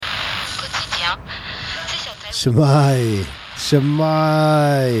Shemai,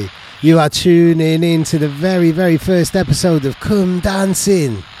 Shemai. You are tuning in to the very, very first episode of Come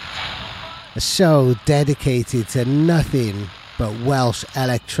Dancing, a show dedicated to nothing but Welsh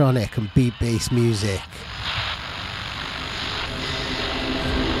electronic and beat-based music.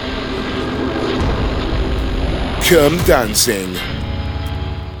 Come Dancing.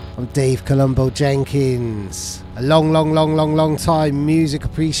 I'm Dave Columbo Jenkins, a long time music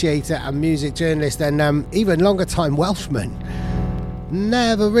appreciator and music journalist, and even longer time Welshman.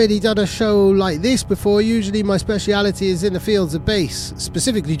 Never really done a show like this before. Usually my speciality is in the fields of bass,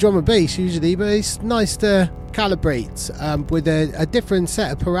 specifically drum and bass usually, but it's nice to calibrate with a different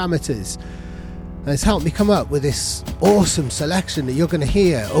set of parameters. And it's helped me come up with this awesome selection that you're going to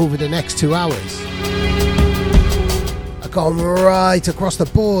hear over the next 2 hours. I've gone right across the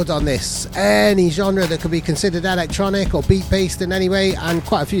board on this. Any genre that could be considered electronic or beat-based in any way, and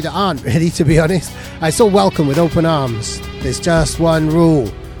quite a few that aren't really, to be honest. I still welcome with open arms. There's just one rule.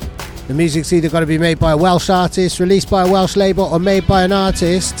 The music's either got to be made by a Welsh artist, released by a Welsh label, or made by an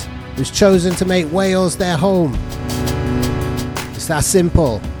artist who's chosen to make Wales their home. It's that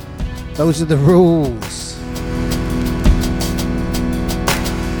simple. Those are the rules.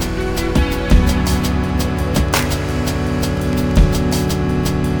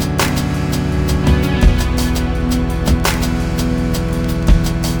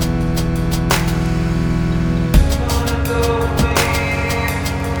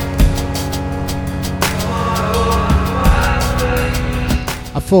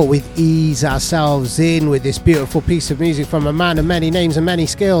 Thought we'd ease ourselves in with this beautiful piece of music from a man of many names and many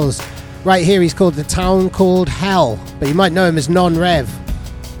skills. Right here he's called The Town Called Hell, but you might know him as Non-Rev,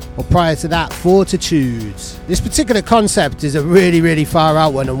 or prior to that, Fortitude. This particular concept is a really far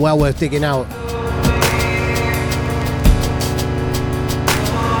out one and well worth digging out.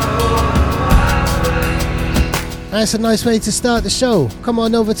 That's a nice way to start the show. Come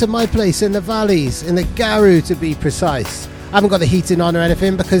on over to my place in the valleys, in the Garw to be precise. I haven't got the heating on or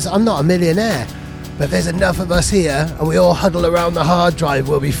anything because I'm not a millionaire. But if there's enough of us here and we all huddle around the hard drive,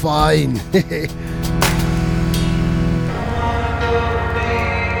 we'll be fine.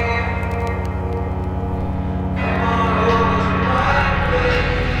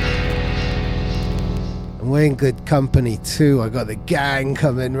 And we're in good company too. I got the gang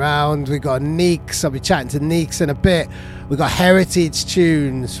coming round. We got Niques. I'll be chatting to Niques in a bit. We got heritage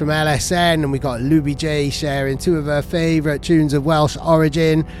tunes from LSN, and we got Lubi J sharing two of her favourite tunes of Welsh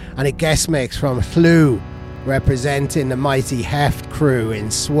origin, and a guest mix from Thru, representing the mighty Heft crew in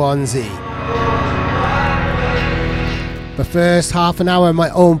Swansea. But first, half an hour of my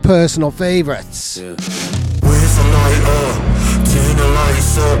own personal favourites. Yeah. Where's the lighter? Turn the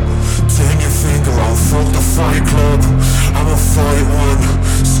lights up. Turn your finger out, fuck the fight club. I'ma fight one,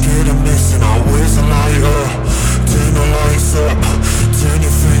 scared of missing out. Where's the lighter? Turn the lights up, turn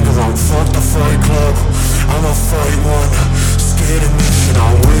your finger out, fuck the fight club. I'ma fight one, scared of missing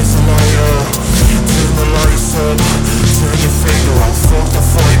out. Where's the lighter? Turn the lights up, turn your finger out, fuck the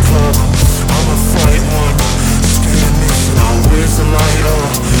fight club. I'ma fight one, scared of missing out. Where's the lighter?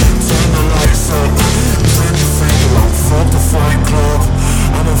 Turn the lights up, turn your finger out, fuck the fight club.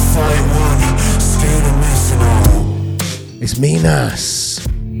 I'ma fight one, scared of missing out. It's Minas.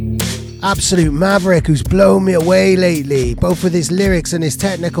 Absolute maverick who's blown me away lately, both with his lyrics and his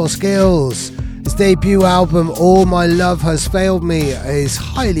technical skills. His debut album, All My Love Has Failed Me, is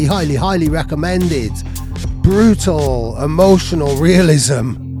highly recommended. Brutal, emotional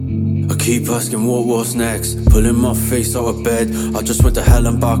realism. I keep asking what's next, pulling my face out of bed. I just went to hell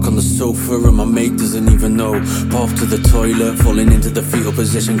and back on the sofa and my mate doesn't even know. Off to the toilet, falling into the fetal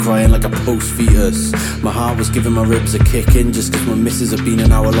position, crying like a post-fetus. My heart was giving my ribs a kick in just cause my missus had been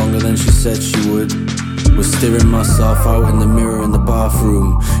an hour longer than she said she would. Was staring myself out in the mirror in the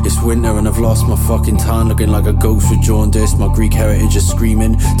bathroom. It's winter and I've lost my fucking tan, looking like a ghost with jaundice. My Greek heritage is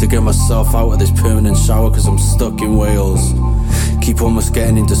screaming to get myself out of this permanent shower cause I'm stuck in Wales. Keep almost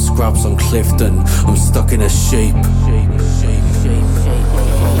getting into scraps on Clifton. I'm stuck in a shape. Where's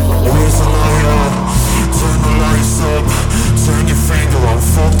the lighter? Turn the lights up. Turn your finger out.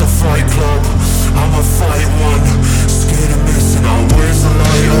 Fuck the fight club. I'ma fight one. Scared of missing out. Where's the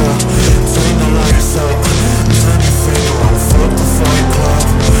lighter? Turn the lights up. Turn your finger out. Fuck the fight club.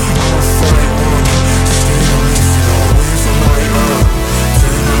 I'ma fight one. Scared of missing out. Where's the lighter?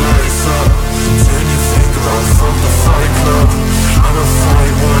 Turn the lights up. Turn your finger out. Fuck the fight club. I'ma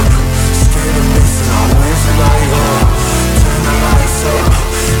fight one, scared of missing out. Where's the lighter? Turn the lights up.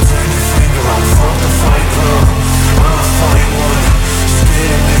 Turn your finger out. Fuck the fight club. I'ma fight one,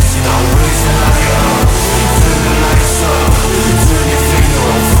 scared of missing out. Where's the lighter? Turn the lights up. Turn your finger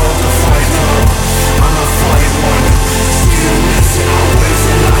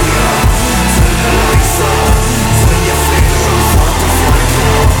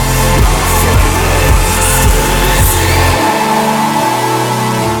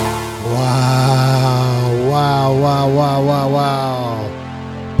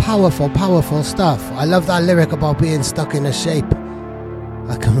powerful, powerful stuff. I love that lyric about being stuck in a shape.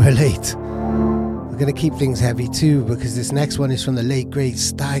 I can relate. We're going to keep things heavy too, because this next one is from the late great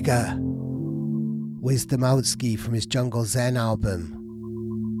Stagga. Wizdom Outski from his Jungle Zen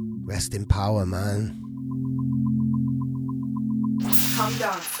album. Rest in power, man. Come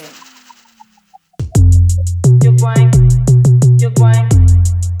dancing. You're going, you're going,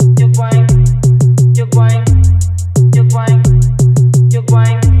 you're going, you're going, you're going, you're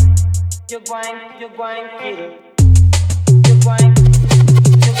going, you're going, you're going, you're going, you're going,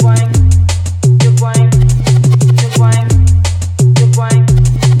 you're going, you're going,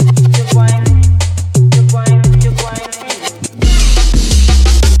 you're going, you're going, you're going.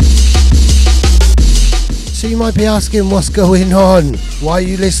 So you might be asking, what's going on? Why are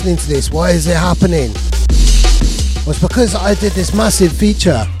you listening to this? Why is it happening? Well, it's because I did this massive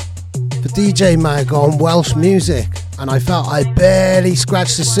feature for DJ Mag on Welsh music, and I felt I barely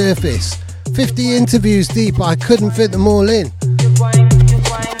scratched the surface. 50 interviews deep, but I couldn't fit them all in.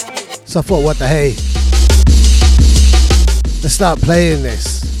 So I thought, what the hey? Let's start playing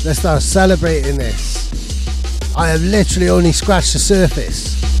this. Let's start celebrating this. I have literally only scratched the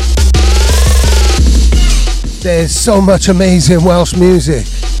surface. There's so much amazing Welsh music,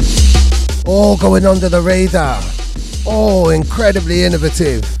 all going under the radar, all incredibly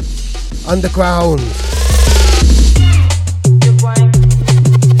innovative, underground.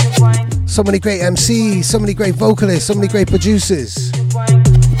 So many great MCs, so many great vocalists, so many great producers.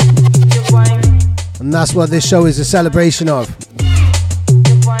 And that's what this show is a celebration of.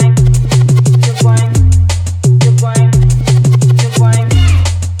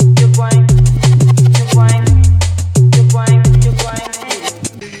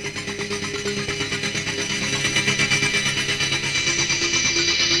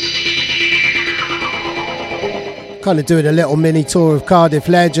 Kind of doing a little mini tour of Cardiff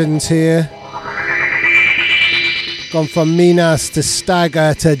legends here. Gone from Minas to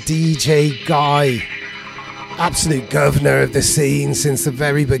Stagga to DJ Guy. Absolute governor of the scene since the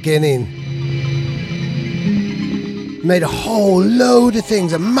very beginning. Made a whole load of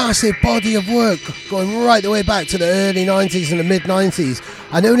things, a massive body of work going right the way back to the early 90s and the mid 90s,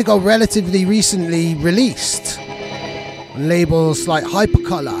 and only got relatively recently released on labels like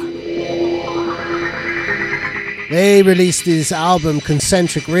Hypercolour. They released his album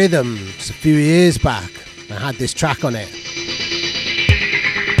Concentric Rhythms a few years back and had this track on it.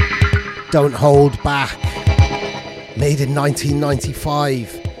 Don't Hold Back. Made in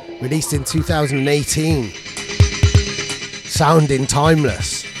 1995. Released in 2018. Sounding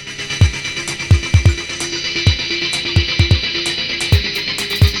timeless.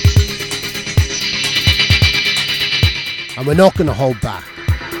 And we're not going to hold back.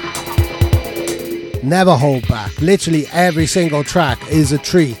 Never hold back. Literally every single track is a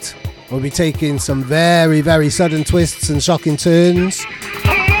treat. We'll be taking some very, very sudden twists and shocking turns.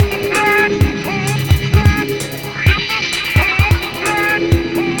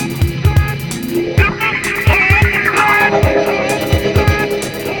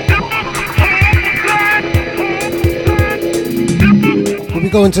 We'll be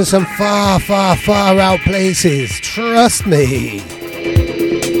going to some far, far, far out places. Trust me.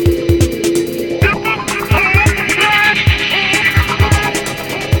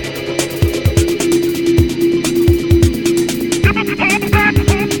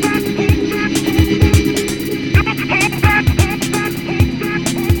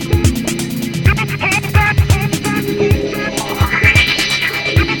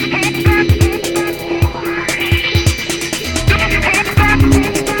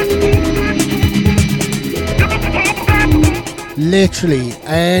 Literally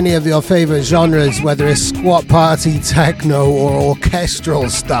any of your favourite genres, whether it's squat party, techno or orchestral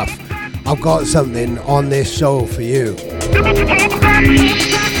stuff, I've got something on this show for you.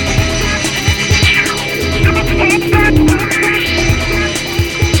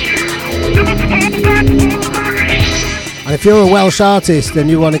 And if you're a Welsh artist and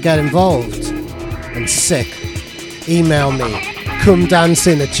you want to get involved and sick, email me,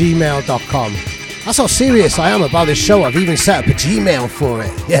 cumdancing@gmail.com. That's how serious I am about this show. I've even set up a Gmail for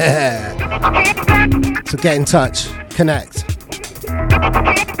it. Yeah. So get in touch. Connect.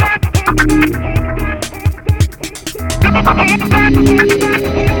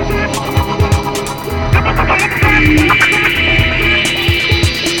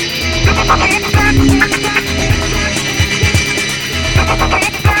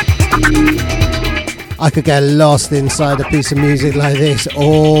 I could get lost inside a piece of music like this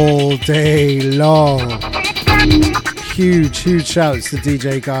all day long. Huge, huge shouts to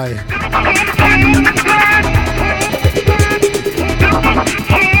DJ Guy.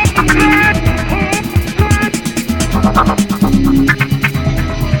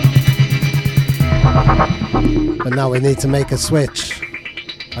 But now we need to make a switch.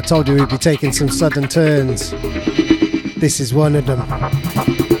 I told you we'd be taking some sudden turns. This is one of them.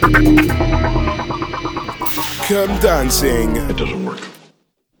 Come dancing. It doesn't work.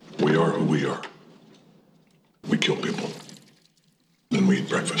 We are who we are. We kill people. Then we eat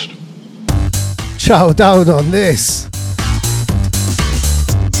breakfast. Chow down on this.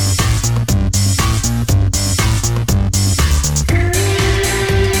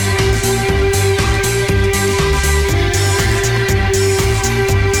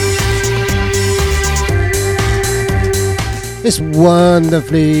 This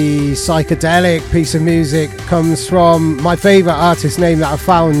wonderfully psychedelic piece of music comes from my favourite artist name that I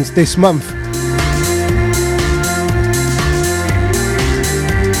found this month.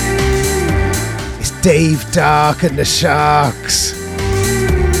 It's Dave Dark and the Sharks.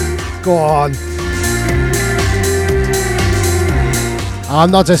 Go on.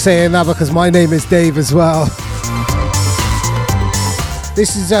 I'm not just saying that because my name is Dave as well.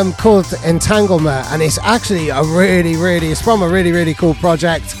 This is called Entanglemer, and it's actually it's from a really cool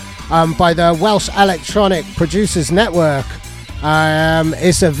project by the Welsh Electronic Producers Network.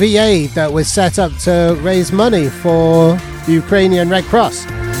 It's a VA that was set up to raise money for the Ukrainian Red Cross.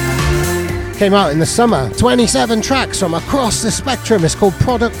 Came out in the summer. 27 tracks from across the spectrum. It's called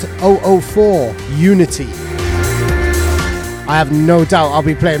Product 004 Unity. I have no doubt I'll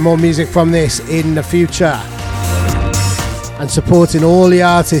be playing more music from this in the future. And supporting all the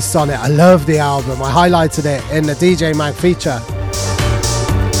artists on it. I love the album. I highlighted it in the DJ Mag feature.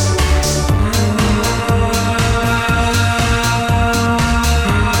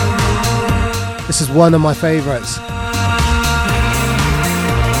 This is one of my favourites.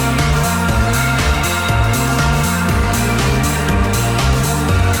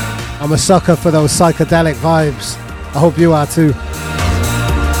 I'm a sucker for those psychedelic vibes. I hope you are too.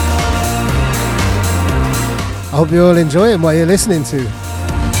 I hope you're all enjoying what you're listening to.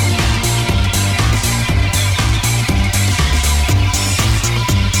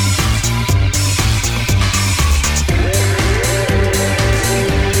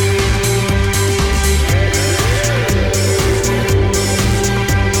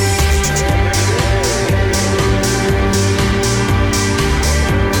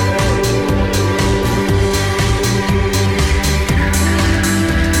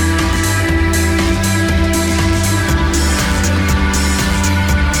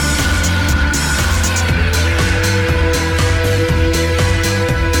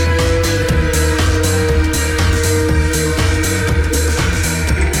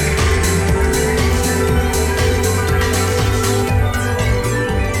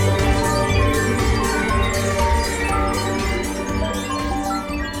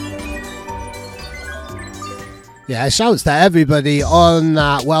 Yeah, shouts to everybody on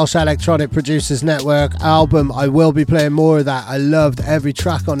that Welsh Electronic Producers Network album. I will be playing more of that. I loved every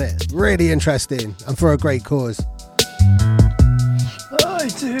track on it. Really interesting and for a great cause. I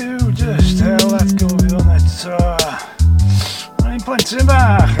do just how that goes on it. I'm plentyn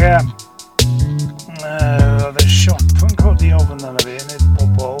bach, the shop yn codi ofn yna fi, nid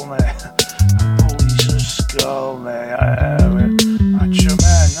pobl, neu police ysgol, neu atio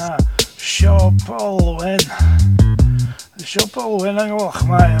men, siop Olwen. Siop Olwen yng Ngwch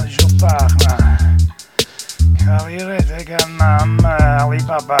mae, siop bach na. Cael ei redeg gan mam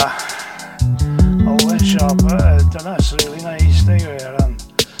Alibaba. Olwen siop, dyna's really nice, neu gwir.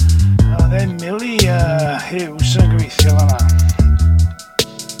 Oedd Emily Hughes yn gweithio yna.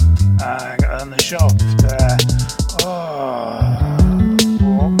 Ac yn y siop,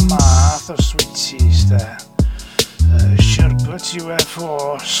 bob math o sweeties, sherbet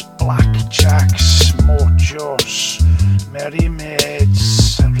UFOs, blackjacks, mojos, Merry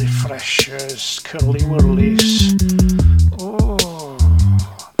Maids, refreshers, curly whirlies.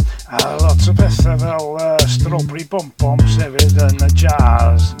 A lot o pethau fel strawberry bom-boms hefyd yn y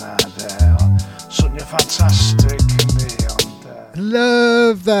jars na, swnio ffantastig yn fi, ond...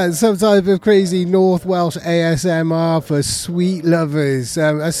 Love that. Some type of crazy North Welsh ASMR for sweet lovers.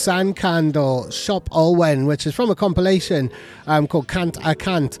 A sand candle, Shop Olwen, which is from a compilation called Cant a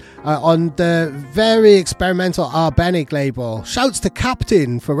Cant on the very experimental R-Bennig label. Shouts to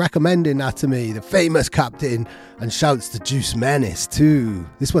Captain for recommending that to me, the famous Captain. And shouts to Juice Menace too.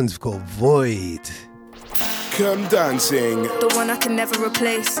 This one's called Void. Come dancing. The one I can never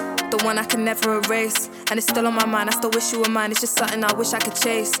replace, the one I can never erase. And it's still on my mind, I still wish you were mine. It's just something I wish I could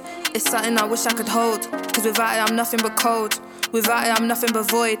chase. It's something I wish I could hold. Cause without it I'm nothing but cold. Without it I'm nothing but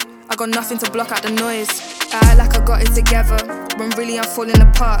void. I got nothing to block out the noise. I act like I got it together, when really I'm falling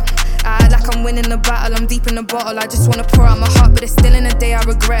apart. I act like I'm winning the battle, I'm deep in the bottle. I just wanna pour out my heart, but it's still in a day I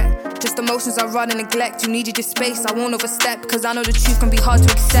regret. Just emotions I rather neglect. You needed your space, I won't overstep, cause I know the truth can be hard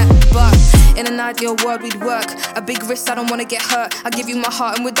to accept. But in an ideal world we'd work. A big risk, I don't wanna get hurt. I give you my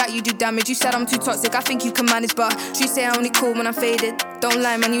heart and with that you do damage. You said I'm too toxic, I think you can manage, but you say I only cool when I'm faded. Don't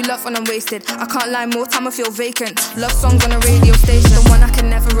lie man, you love when I'm wasted. I can't lie, more time I feel vacant. Love songs on a radio station, the one I can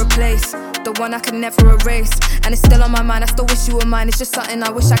never replace, the one I can never erase. And it's still on my mind, I still wish you were mine. It's just something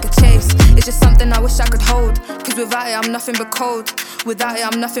I wish I could chase. It's just something I wish I could hold. Cause without it I'm nothing but cold. Without it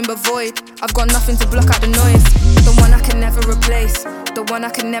I'm nothing but void. I've got nothing to block out the noise. The one I can never replace, the one I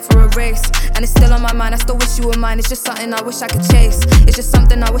can never erase. And it's still on my mind, I still wish you were mine. It's just something I wish I could chase. It's just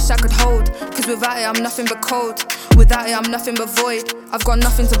something I wish I could hold. Cause without it I'm nothing but cold. Without it I'm nothing but void. I've got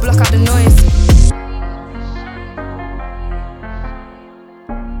nothing to block out the noise.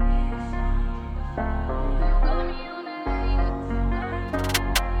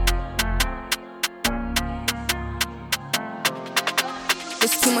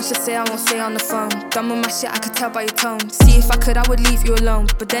 There's too much to say, I won't say on the phone. Done with my shit, I could tell by your tone. See if I could, I would leave you alone,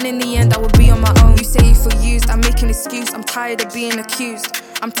 but then in the end I would be on my own. You say you feel used, I make an excuse. I'm tired of being accused,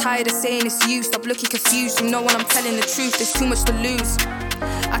 I'm tired of saying it's you. Stop looking confused, you know when I'm telling the truth. There's too much to lose.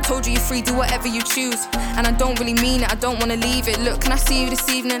 I told you you're free, do whatever you choose. And I don't really mean it, I don't wanna leave it. Look, can I see you this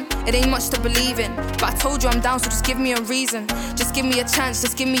evening? It ain't much to believe in, but I told you I'm down, so just give me a reason. Just give me a chance,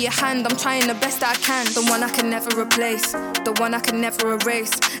 just give me a hand. I'm trying the best that I can. The one I can never replace, the one I can never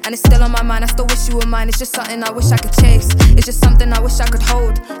erase. And it's still on my mind, I still wish you were mine. It's just something I wish I could chase. It's just something I wish I could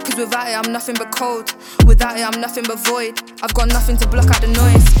hold. Cause without it I'm nothing but cold. Without it I'm nothing but void. I've got nothing to block out the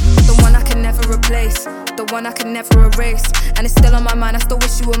noise. The one I can never replace, the one I can never erase. And it's still on my mind, I still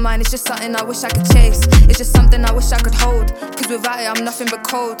wish you were mine. It's just something I wish I could chase. It's just something I wish I could hold. Cause without it I'm nothing but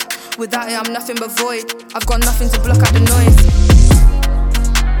cold. Without it I'm nothing but void. I've got nothing to block out the noise.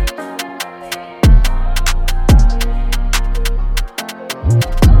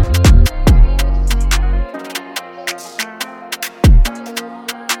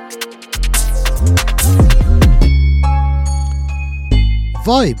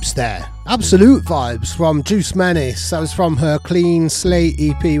 Vibes there, absolute vibes from Juice Menace. That was from her Clean Slate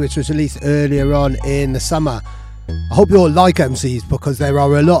EP, which was released earlier on in the summer. I hope you all like MCs, because there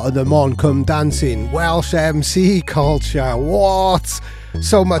are a lot of them on Come Dancing. Welsh MC culture, what?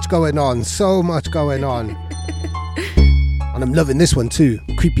 So much going on, so much going on. And I'm loving this one too,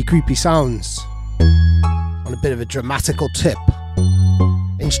 creepy sounds. On a bit of a dramatical tip.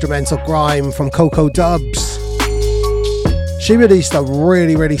 Instrumental grime from Coco Dubz. She released a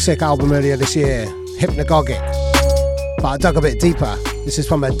really sick album earlier this year, Hypnagogic. But I dug a bit deeper. This is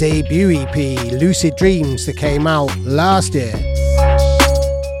from her debut EP, Lucid Dreams, that came out last year.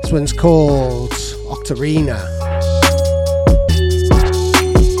 This one's called Ocarina.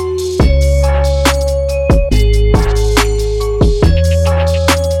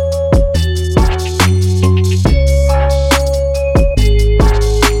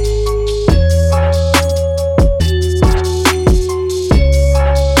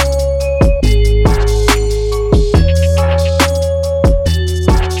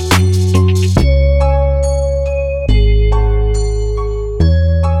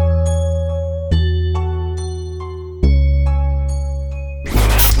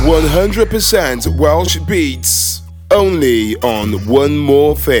 %, Welsh beats, only on One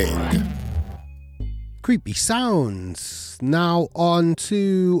More Thing. Creepy sounds. Now on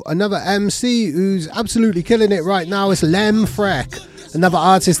to another MC who's absolutely killing it right now. It's Lem Freck, another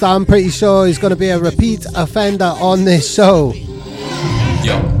artist that I'm pretty sure is going to be a repeat offender on this show.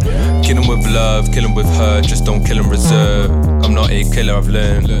 Yo, kill him with love, kill him with hurt, just don't kill him reserve. I'm not a killer, I've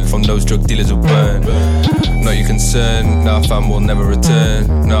learned from those drug dealers who burn. Not your concern, nah fam will never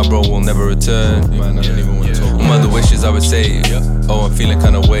return, nah bro will never return. All my other wishes I would say, oh I'm feeling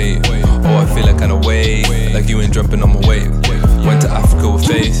kinda way, oh I feel like kinda way, like you ain't jumping on my wave. Went to Africa with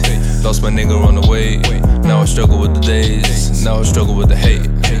faith, lost my nigga on the way. Now I struggle with the days, now I struggle with the hate.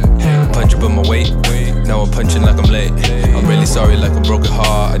 Punch up on my weight, now I'm punching like I'm late. I'm really sorry like a broken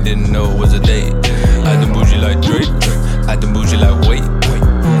heart, I didn't know it was a date. I had the bougie like Drake, I had the bougie like wait.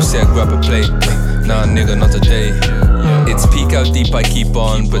 Who said grab a plate? Nah nigga not today. It's peak how deep I keep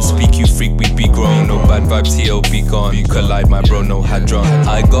on, but speak you freak we be grown. No bad vibes here be gone. Collide my bro no hadron.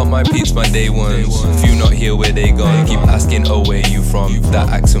 I got my peeps my day ones. Few not here where they gone. Keep asking oh where you from. That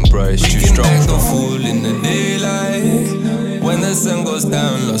accent bro is too strong. We can act a fool in the daylight. When the sun goes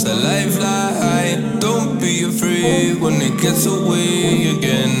down lost a lifeline. Don't be afraid when it gets away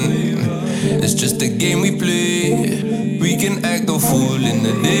again. It's just a game we play. We can act a fool in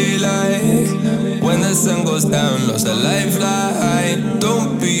the daylight. when the sun goes down, lost a lifeline.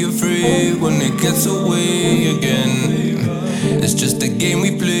 Don't be afraid when it gets away again. It's just a game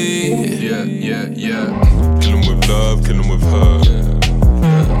we play. Yeah, yeah, yeah. Kill 'em with love, kill 'em with her.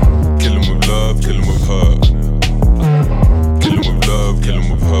 Kill 'em with love, kill 'em with her. Kill 'em with love, kill 'em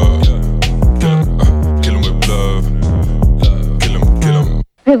with her. Kill 'em with love. Kill 'em, kill 'em.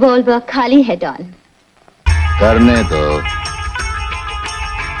 Revolver खाली है don. करने दो.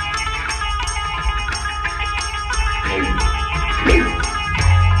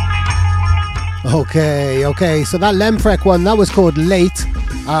 Okay, so that Lemfrek one, that was called Late,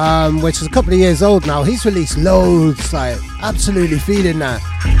 which is a couple of years old now. He's released loads, like, absolutely feeling that.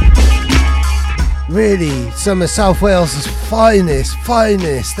 Really, some of South Wales'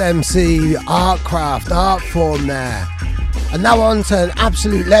 finest MC art craft, art form there. And now on to an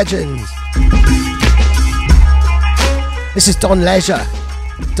absolute legend. This is Don Leisure,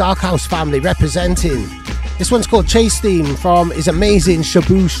 Dark House family representing. This one's called Chase Theme from his amazing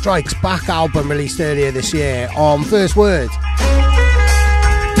Shabu Strikes Back album released earlier this year on First Word.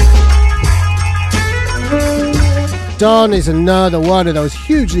 Don is another one of those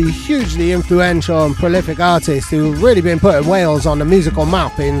hugely influential and prolific artists who've really been putting Wales on the musical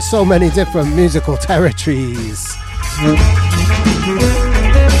map in so many different musical territories.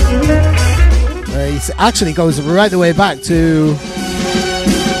 He actually goes right the way back to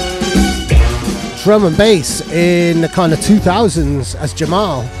drum and bass in the kind of 2000s as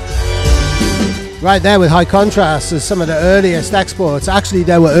Jamal. Right there with High Contrast as some of the earliest exports. Actually,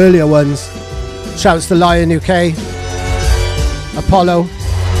 there were earlier ones. Shouts to Lion UK, Apollo.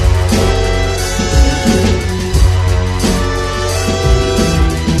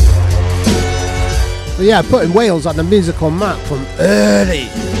 But yeah, putting Wales on the musical map from early.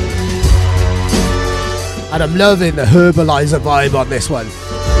 And I'm loving the Herbalizer vibe on this one.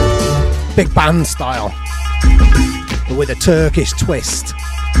 Big band style, but with a Turkish twist.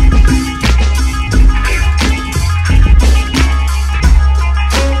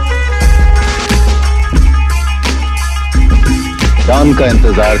 Don का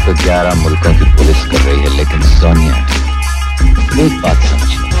इंतजार तो 11 मुल्कों की police कर रही है, लेकिन सोनिया एक बात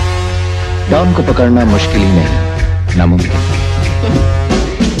समझ लो, डॉन को पकड़ना मुश्किल ही नहीं, नामुमकिन।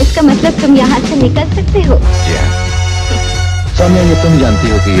 इसका मतलब तुम यहाँ से निकल सकते हो? जी हाँ। सोनिया, ये तुम जानती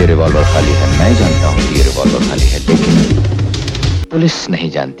हो कि ये रिवॉल्वर खाली है, मैं जानता हूँ कि ये रिवॉल्वर खाली है, लेकिन पुलिस नहीं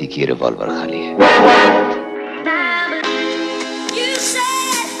जानती कि ये रिवॉल्वर खाली है।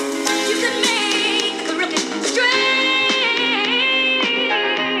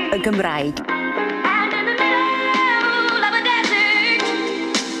 Gymraeg.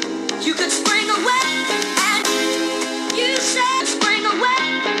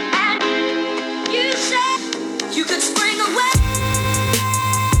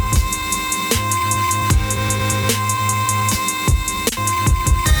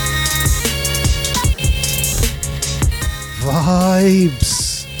 Vibes,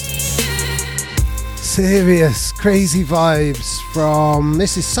 serious crazy vibes from,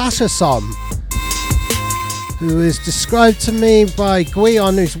 this is Sachasom, who is described to me by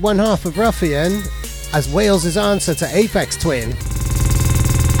Gwion, who's one half of Ruffian, as Wales' answer to Aphex Twin.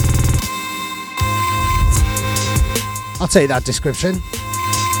 I'll take that description.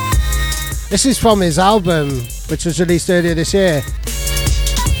 This is from his album, which was released earlier this year.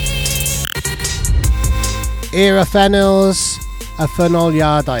 Era Fennels, Afanol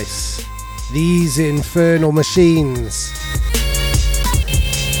Yardais. These infernal machines.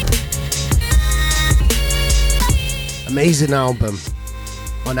 Amazing album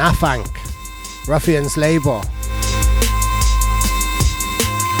on Afanc, Ruffian's label.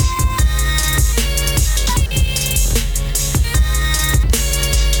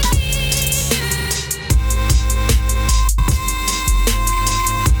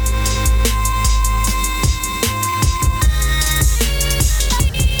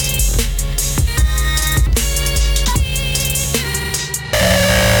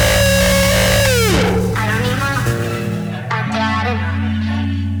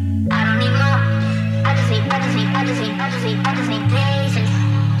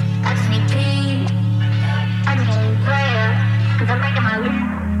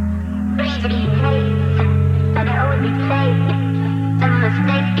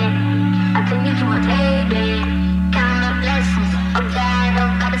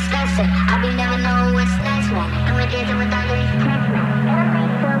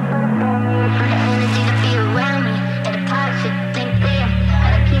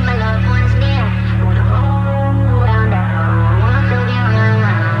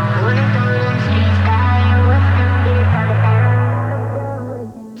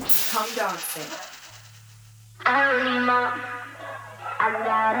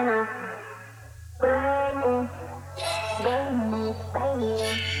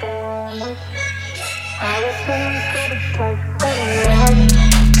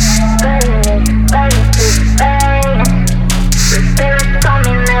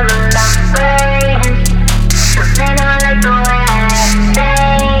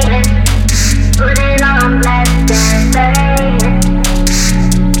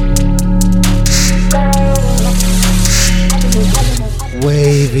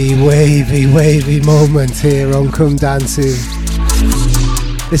 Wavy moment here on Come Dancing.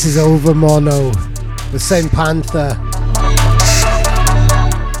 This is Overmono with Saint Panther.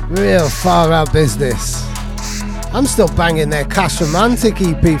 Real far out business. I'm still banging their Cash Romantic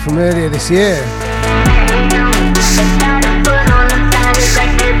EP from earlier this year.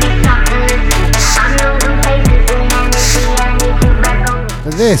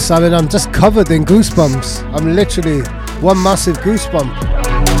 For this, I mean, I'm just covered in goosebumps. I'm literally one massive goosebump.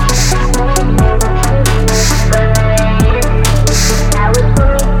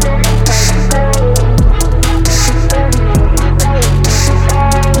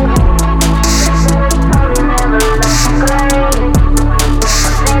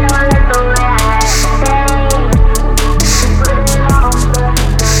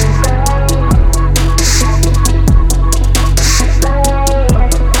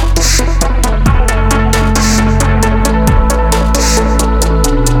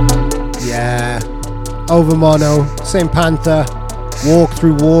 Overmono, Saint Panther, Walk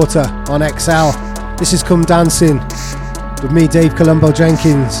Through Water on XL. This is Come Dancing with me, Dave Columbo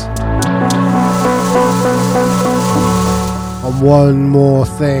Jenkins. On One More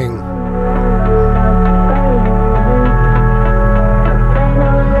Thing.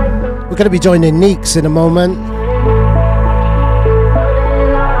 We're going to be joining Niques in a moment.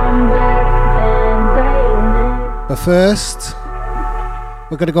 But first,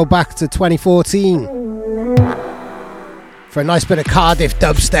 we're going to go back to 2014 for a nice bit of Cardiff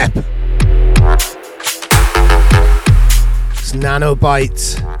dubstep. It's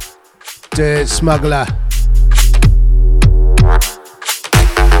Nanobyte, Dirt Smuggler.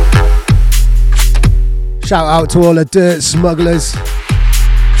 Shout out to all the Dirt Smugglers.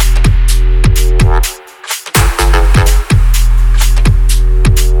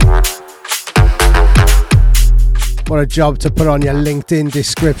 What a job to put on your LinkedIn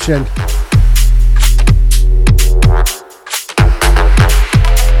description.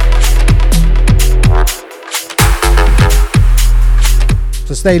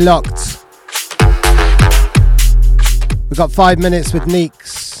 So stay locked. We've got 5 minutes with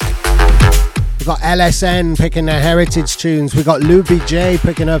Niques. We've got LSN picking their heritage tunes. We've got Lubi J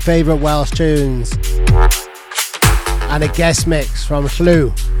picking her favourite Welsh tunes. And a guest mix from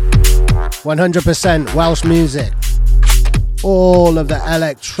Llew. 100% Welsh music. All of the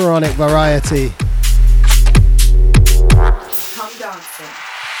electronic variety. Come dancing.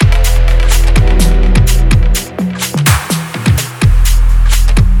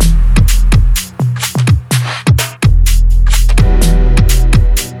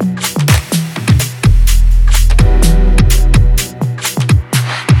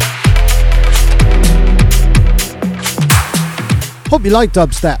 Hope you like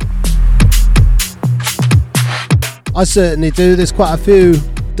dubstep. I certainly do. There's quite a few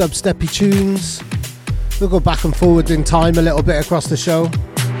dubsteppy tunes. We'll go back and forward in time a little bit across the show.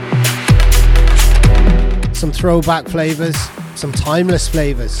 Some throwback flavours, some timeless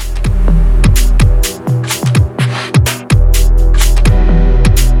flavours.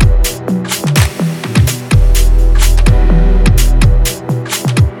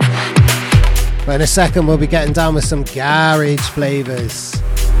 But in a second we'll be getting down with some garage flavours,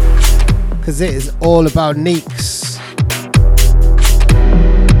 because it is all about Niques.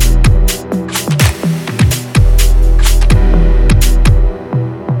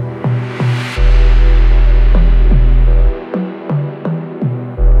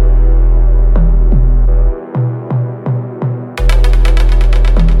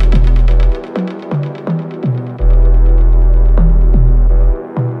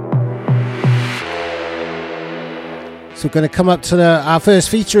 So we're going to come up to our first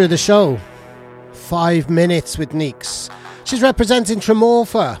feature of the show. 5 minutes with Niques. She's representing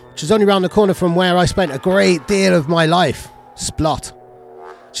Tremorfa, which is only around the corner from where I spent a great deal of my life, Splot.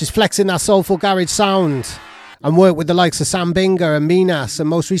 She's flexing that soulful garage sound and worked with the likes of Sam Binga and Minas and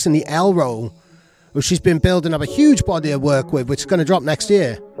most recently Elro, who she's been building up a huge body of work with, which is going to drop next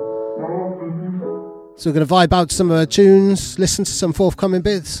year. So we're going to vibe out some of her tunes, listen to some forthcoming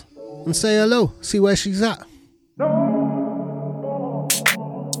bits and say hello, see where she's at.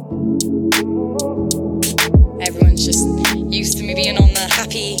 everyone's just used to me being on the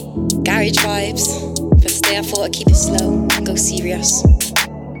happy garage vibes. But today I thought I'd keep it slow and go serious.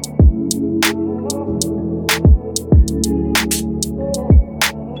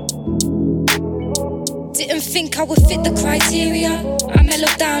 Didn't think I would fit the criteria. I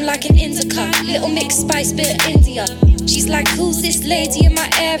mellowed down like an indica. Little mixed spice, bit of India. She's like, who's this lady in my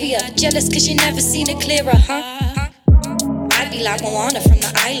area? Jealous cause you never seen it clearer, huh? I'd be like Moana from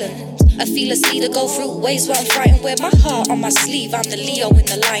the island. A fearless leader, go through ways where I'm frightened. Wear my heart on my sleeve, I'm the Leo in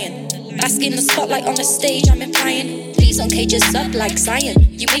the lion. Bask in the spotlight on the stage, I'm implying. Please don't cage us up like Zion.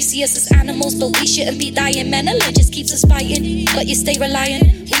 You may see us as animals, but we shouldn't be dying. Menace just keeps us fighting, but you stay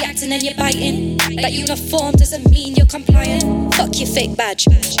reliant. Reacting and you're biting. That uniform doesn't mean you're compliant. Fuck your fake badge,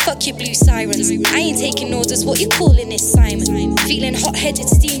 fuck your blue sirens. I ain't taking orders, what you calling this, Simon? Feeling hot-headed,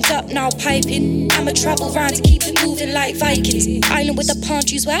 steamed up, now piping. I'ma travel round to keep it moving like Vikings. Island with the palm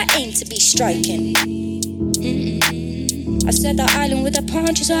trees where I aim to be striking. I said the island with the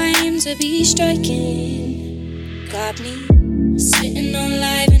palm trees where I aim to be striking. Got me sitting on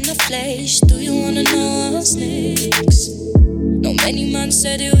live in the flesh. Do you wanna know what's next? No many months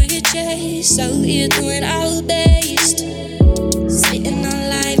said it with your chase. Out here doing our best. Sitting on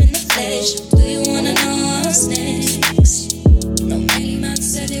live in the flesh. Do you wanna know what's next? No many months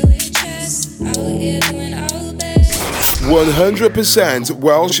said it with your chest. Out here doing our best. 100%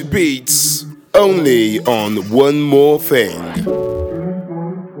 Welsh beats. Only on One More Thing.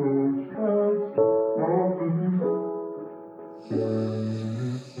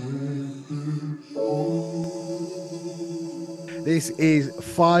 This is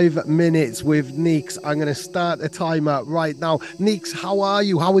 5 minutes with Niques. I'm going to start the timer right now. Niques, how are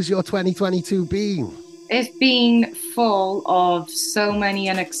you? How has your 2022 been? It's been full of so many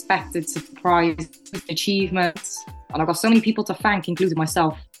unexpected surprises, achievements, and I've got so many people to thank, including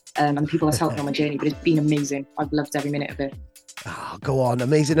myself. And the people that's helped me on my journey, but it's been amazing. I've loved every minute of it. Oh, go on,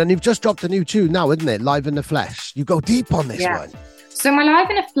 amazing. And you've just dropped a new tune now, isn't it? Live in the Flesh. You go deep on this one. So my Live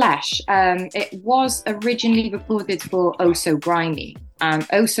in the Flesh, it was originally recorded for Oh So Grimy.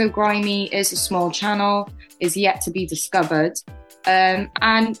 Oh So Grimy is a small channel, is yet to be discovered.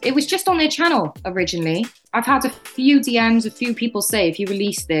 And it was just on their channel originally. I've had a few DMs, a few people say, if you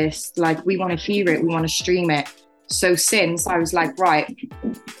release this, like, we want to hear it, we want to stream it. So since I was like, right,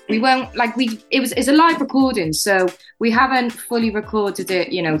 we won't, like, it's a live recording, so we haven't fully recorded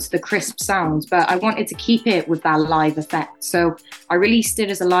it, you know, to the crisp sound, but I wanted to keep it with that live effect. So I released it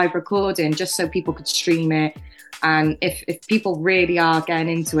as a live recording just so people could stream it. And if people really are getting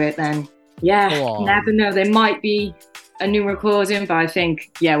into it, then never know, there might be a new recording, but I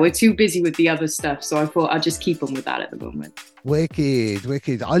think, we're too busy with the other stuff. So I thought I'd just keep them with that at the moment.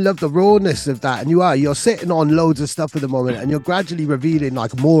 Wicked. I love the rawness of that. And you're sitting on loads of stuff at the moment and you're gradually revealing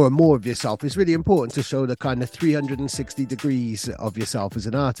like more and more of yourself. It's really important to show the kind of 360 degrees of yourself as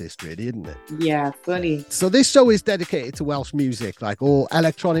an artist, really, isn't it? Yeah, fully. So this show is dedicated to Welsh music, like all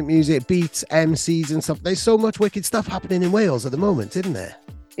electronic music, beats, MCs and stuff. There's so much wicked stuff happening in Wales at the moment, isn't there?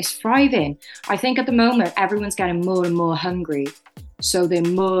 It's thriving. I think at the moment, everyone's getting more and more hungry. So they're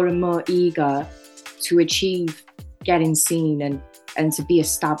more and more eager to achieve getting seen and to be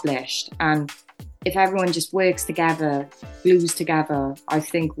established. And if everyone just works together, glues together, I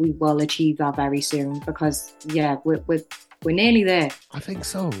think we will achieve that very soon because, we're nearly there. I think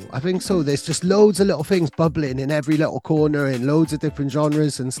so. There's just loads of little things bubbling in every little corner in loads of different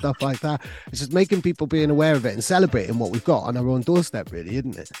genres and stuff like that. It's just making people being aware of it and celebrating what we've got on our own doorstep, really,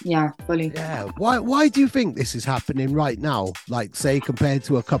 isn't it? Yeah, fully. Yeah. Why do you think this is happening right now? Like, say, compared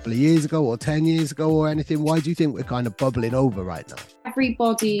to a couple of years ago or 10 years ago or anything? Why do you think we're kind of bubbling over right now?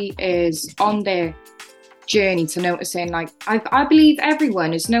 Everybody is on their journey to noticing, like, I believe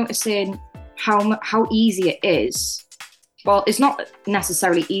everyone is noticing how easy it is. Well, it's not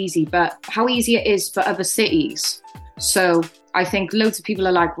necessarily easy, but how easy it is for other cities. So I think loads of people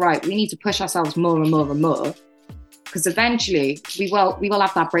are like, right, we need to push ourselves more and more and more, because eventually we will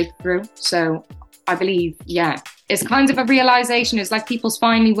have that breakthrough. So I believe, it's kind of a realization. It's like people's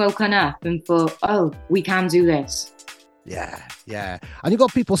finally woken up and thought, oh, we can do this. Yeah. And you've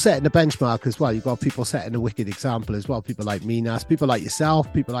got people setting the benchmark as well. You've got people setting a wicked example as well. People like Minas, people like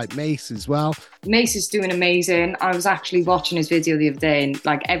yourself, people like Mace as well. Mace is doing amazing. I was actually watching his video the other day, and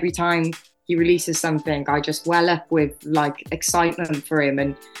like every time he releases something, I just well up with like excitement for him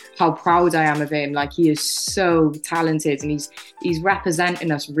and how proud I am of him. Like, he is so talented and he's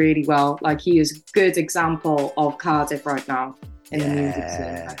representing us really well. Like, he is a good example of Cardiff right now. in the music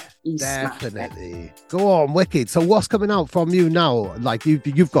scene. Definitely. Go on, wicked. So what's coming out from you now? Like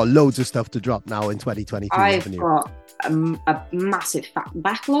you've got loads of stuff to drop now in 2023. I've got a massive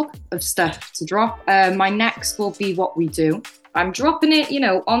backlog of stuff to drop. My next will be What We Do. I'm dropping it,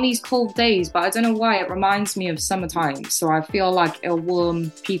 on these cold days, but I don't know why it reminds me of summertime. So I feel like it'll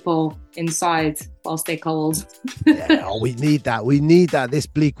warm people inside whilst they're cold. We need that. We need that this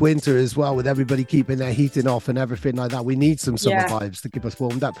bleak winter as well, with everybody keeping their heating off and everything like that. We need some summer vibes to keep us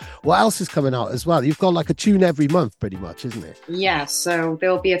warmed up. What else is coming out as well? You've got like a tune every month pretty much, isn't it? Yeah, so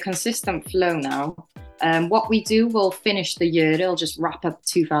there'll be a consistent flow now. What We Do will finish the year. It'll just wrap up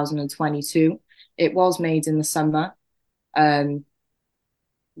 2022. It was made in the summer. Where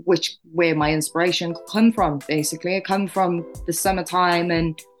my inspiration come from, basically. It come from the summertime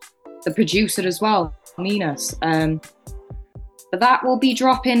and the producer as well, Minas. But that will be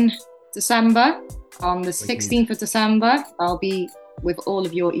dropping December, on the 16th of December. I'll be with all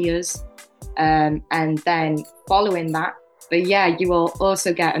of your ears. And then following that, but yeah, you will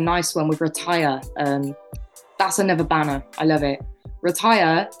also get a nice one with Retire. That's another banner. I love it.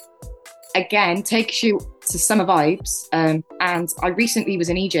 Retire, again, takes you to summer vibes. And I recently was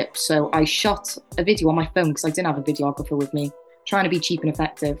in Egypt, so I shot a video on my phone because I didn't have a videographer with me, trying to be cheap and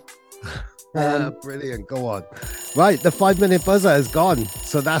effective. Brilliant. Go on. Right, the 5-minute buzzer is gone,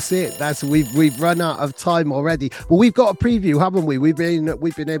 so that's it. We've run out of time already. But we've got a preview, haven't we? We've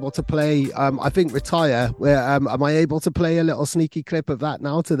been able to play. I think Retire. Where am I able to play a little sneaky clip of that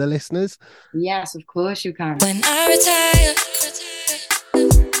now to the listeners? Yes, of course you can. When I retire,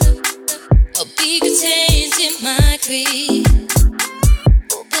 I'll be contained in my creed.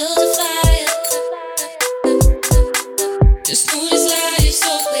 Build a fire. Just know this life's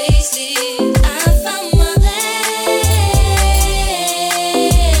always lead. I found my way.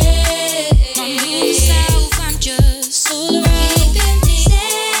 I'm moving south, I'm just all around. Keeping me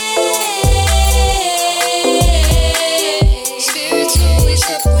safe. Spirits always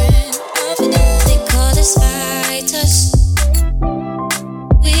up when I'm down. They call us fighters,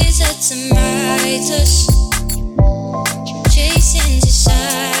 wizards and writers, chasing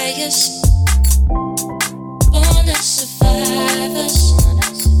desires. Survivors.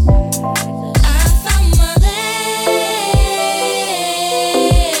 I found my way,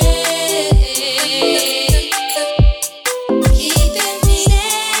 keeping me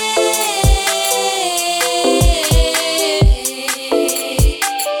safe.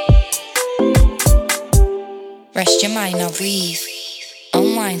 Rest your mind, now breathe.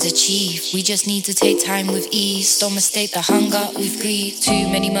 Unwind, achieve. We just need to take time with ease. Don't mistake the hunger with greed. Too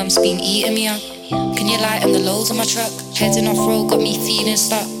many mums been eating me up. Can you lighten the loads on my truck? Heading off road, got me feeling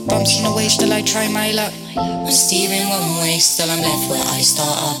stuck. Bumps in the way, still I try my luck. I'm steering one way, still I'm left where I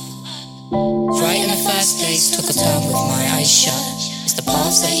start up. Right in the first place, took a turn with my eyes shut. It's the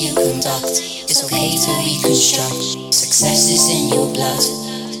paths that you conduct. It's okay to reconstruct. Success is in your blood.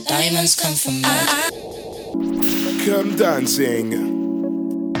 Diamonds come from mud. Come dancing.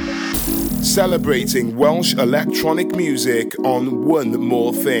 Celebrating Welsh electronic music on One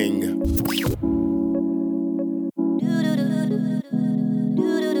More Thing.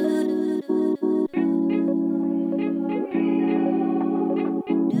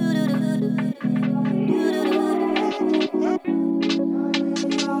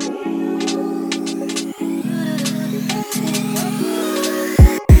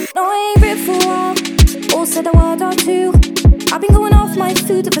 No, I ain't ripped for a while, or said a word or two. I've been going off my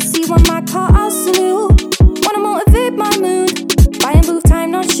food. If I see one my car, I'll salute. Wanna motivate my mood, buying booth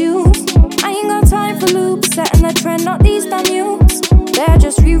time, not shoes. I ain't got time for loops, setting the trend, not these damn youths. They're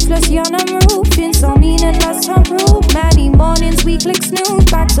just ruthless, young and roofing, so meaningless to prove. Many mornings we click snooze,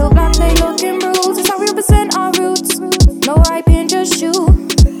 back to black, they looking bruised. It's how we represent our roots, no hyping, just shoot.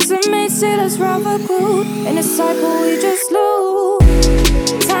 Some may say that's rather crude, in a cycle we just lose.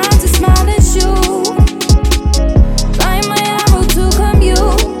 Time to smile and shoot. Find my arrow to commute,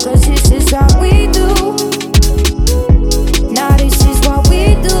 cause this is what we do. Now this is what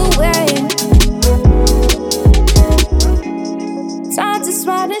we do, Time to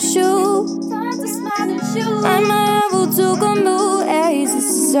smile and shoot. Find my arrow to commute, this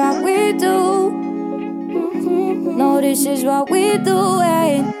is what we do. No, this is what we do,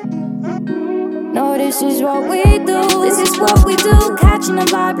 No, this is what we do. This is what we do. Catching a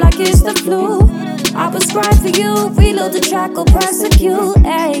vibe like it's the flu. I prescribe for you. Reload the track or prosecute.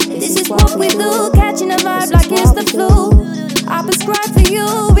 This is what we do. Catching a vibe like it's the flu. I prescribe for you.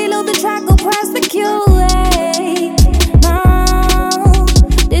 Reload the track or prosecute. No,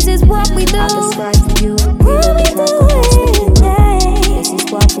 this is what we do. I prescribe for you. Reload the track or prosecute. This is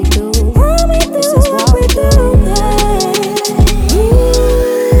what we do. This is what we do.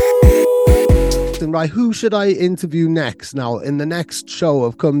 right, who should I interview next? Now, in the next show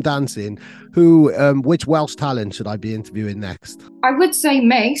of Come Dancing, which Welsh talent should I be interviewing next? I would say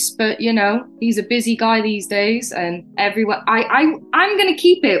Mace, but you know, he's a busy guy these days, and everywhere. I'm gonna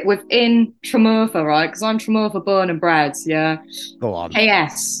keep it within Tremorfa, right? Because I'm Tremorfa born and bred. Yeah. Go on.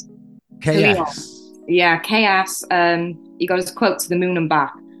 KS. Yeah, KS. He got his quote to the moon and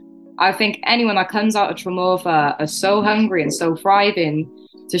back. I think anyone that comes out of Tremorfa are so hungry and so thriving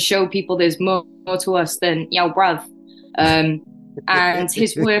to show people there's more to us than yo, bruv. And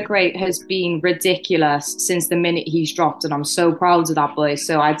his work rate has been ridiculous since the minute he's dropped, and I'm so proud of that boy.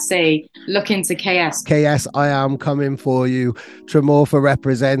 So I'd say look into KS. KS, I am coming for you. Tremorfa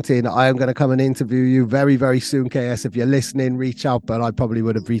representing. I am going to come and interview you very, very soon, KS. If you're listening, reach out, but I probably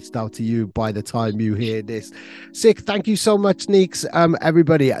would have reached out to you by the time you hear this. Sick. Thank you so much, Niques.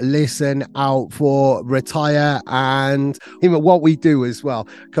 Everybody, listen out for Retire and even What We Do as well,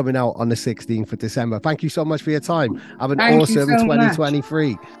 coming out on the 16th of December. Thank you so much for your time. Have an awesome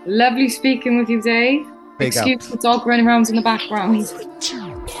 2023. Lovely speaking with you, Dave. Big Excuse the dog running around in the background.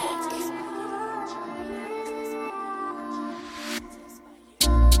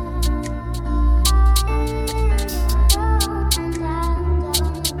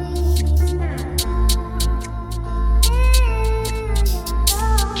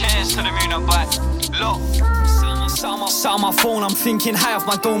 Cares to the moon and back. Look. Sat on my phone, I'm thinking high off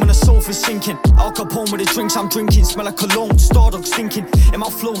my dome and the sofa's sinking. Al Capone with the drinks I'm drinking, smell like cologne, Stardog stinking. In my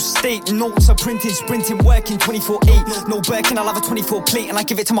flow state, notes are printing, sprinting, working 24/8. No Birkin, I'll have a 24 plate and I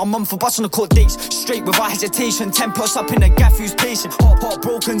give it to my mum for bus on the court dates. Straight without hesitation, 10 plus up in the gaff who's patient. Hot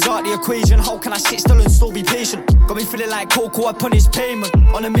broken's out the equation, how can I sit still and still be patient? Got me feeling like Coco up on his payment.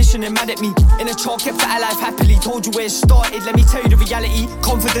 On a mission and mad at me, in a chalk kept that life happily. Told you where it started, let me tell you the reality.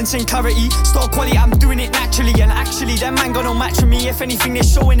 Confidence and clarity, star quality, I'm doing it naturally. And actually, that man got no match for me. If anything, they're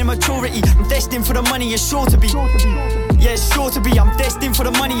showing immaturity. I'm destined for the money, it's sure to be. Yeah, it's sure to be. I'm destined for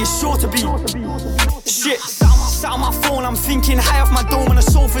the money, it's sure to be. Shit. Sat on my phone, I'm thinking high off my dome and the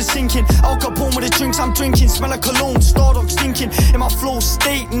sofa's sinking. Al Capone with the drinks I'm drinking, smell like cologne, Stardog stinking. In my flow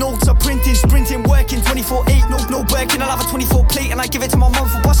state, notes are printing, sprinting, working 24/8. No Birkin, I'll have a 24 plate and I give it to my mum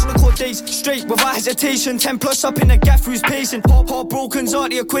for bus on the court days. Straight without hesitation, 10 plus up in the gaff who's patient. Heartbroken's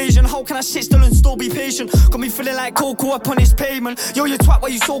out the equation, how can I sit still and still be patient? Got me feeling like Coco up on his pavement. Yo, you twat, why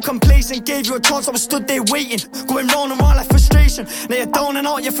you so complacent? Gave you a chance, I was stood there waiting. Going round and round like frustration. Now you're down and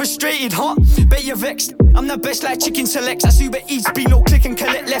out, you're frustrated, huh? Bet you're vexed. I'm the best like chicken selects. That's Uber Eats, be no click and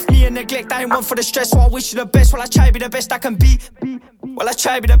collect. Left me in neglect, I ain't one for the stress. So I wish you the best, well I try to be the best I can be. Well I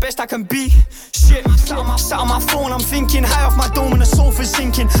try to be the best I can be. Shit, sat on my phone, I'm thinking high off my dome and the sofa's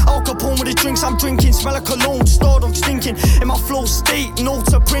sinking. Al Capone with the drinks I'm drinking, smell like cologne, Stardog stinking. In my flow state,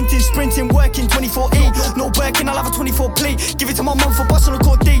 notes are printing, sprinting, working 24/8. No Birkin, I'll have a 24 plate. Give it to my mum for bus on the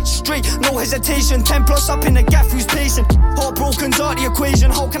court date. Straight, no hesitation, 10 plus up in the gaff who's patient. Heartbroken's out the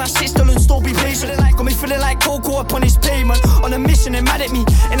equation, how can I sit still and still be patient? Got me feeling like Coco up on his pavement. On a mission and mad at me,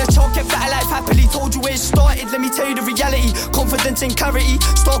 in a chalk kept that life happily. Told you where it started, let me tell you the reality. Confidence and clarity,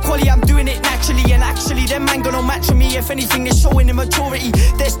 star quality, I'm doing it naturally. And actually, them man got no match for me. If anything, they're showing immaturity.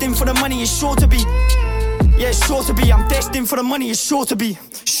 Destined for the money, it's sure to be. Yeah, it's sure to be. I'm destined for the money, it's sure to be.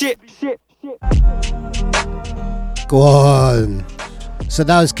 Shit. Go on. So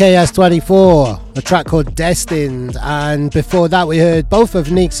that was KS24, a track called Destined, and before that we heard both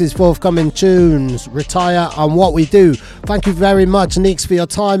of Niques' forthcoming tunes, Retire and What We Do. Thank you very much, Niques, for your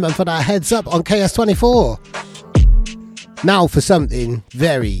time and for that heads up on KS24. Now for something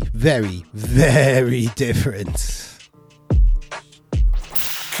very, very, very different.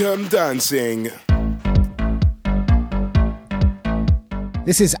 Come Dancing.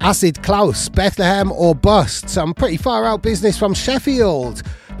 This is Acid Klaus, Bethlehem or Bust, some pretty far out business from Sheffield,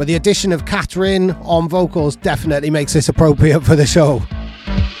 but the addition of Catherine on vocals definitely makes this appropriate for the show.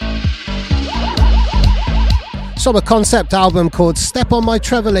 So a concept album called Step on My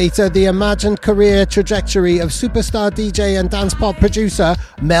Trevelator, the imagined career trajectory of superstar DJ and dance pop producer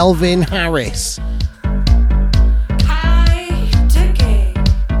Melvin Harris.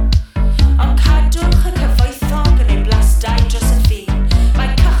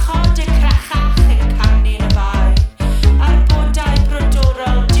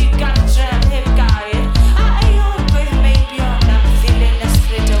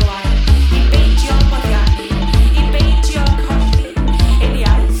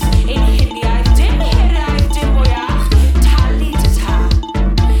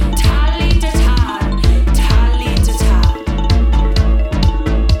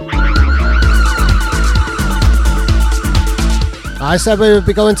 I said we would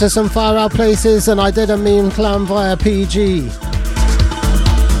be going to some far out places, and I didn't mean plan via PG.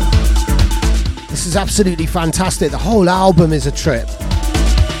 This is absolutely fantastic. The whole album is a trip.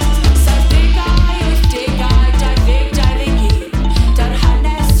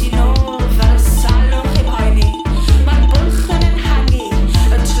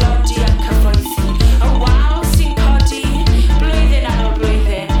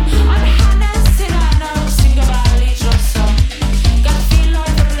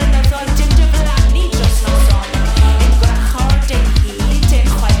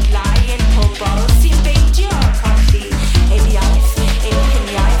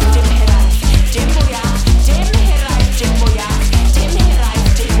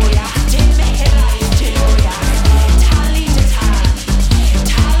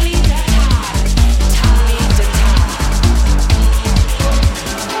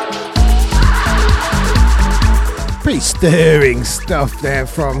 Stirring stuff there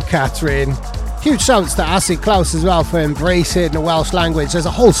from Catherine. Huge shouts to Acid Klaus as well for embracing the Welsh language. There's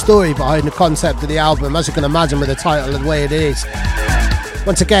a whole story behind the concept of the album, as you can imagine with the title and the way it is.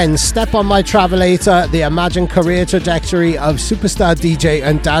 Once again, Step on My Travelator, the imagined career trajectory of superstar DJ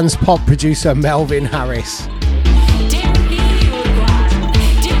and dance pop producer Melvin Harris.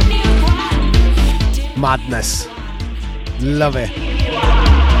 Madness. Love it.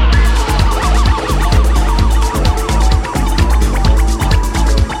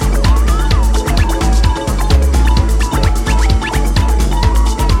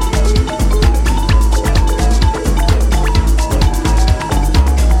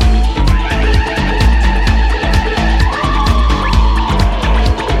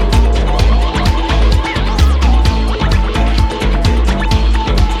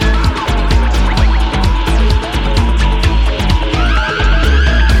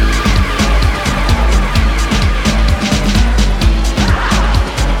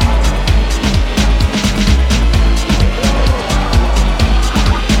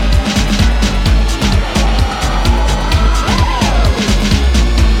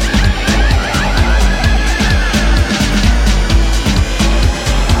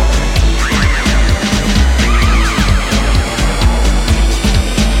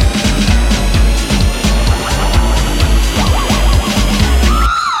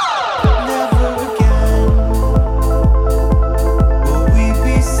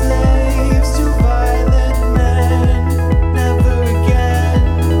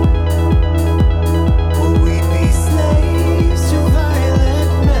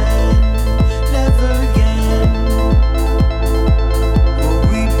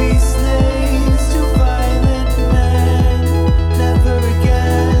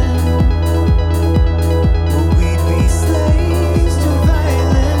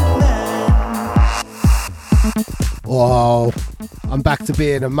 Wow, I'm back to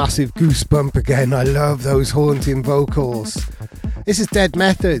being a massive goosebump again. I love those haunting vocals. This is Dead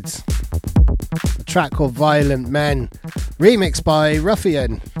Methods, a track called Violent Men, remixed by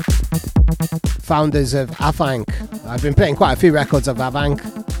Ruffian, founders of Afanc. I've been playing quite a few records of Afanc,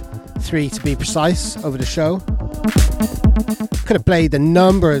 3 to be precise, over the show. Could have played a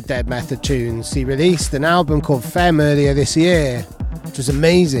number of Dead Method tunes. He released an album called Femme earlier this year, which was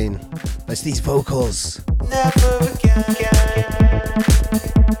amazing. But it's these vocals.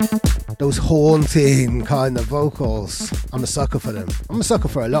 Those haunting kind of vocals. I'm a sucker for them. I'm a sucker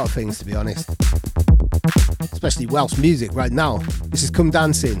for a lot of things, to be honest. Especially Welsh music right now. This is Come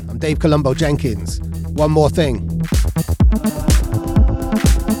Dancing. I'm Dave Columbo Jenkins. One more thing.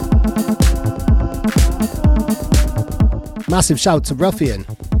 Massive shout to Ruffian.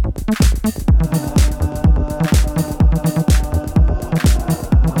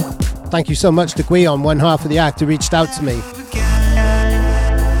 Thank you so much to Guion, one half of the act, who reached out to me.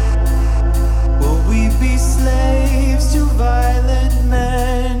 Will we be slaves to violent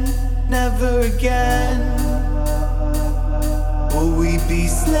men? Never again. Will we be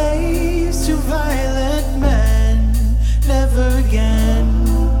slaves to violent men? Never again.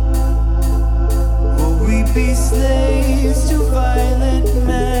 Will we be slaves to violent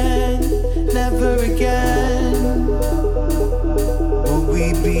men? Never again. Will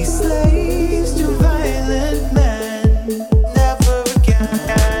we be slaves to violent men? Never again.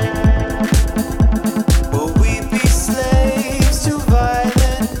 Will we be slaves to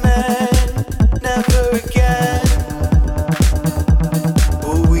violent men? Never again.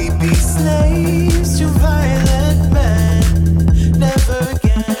 Will we be slaves to violent men? Never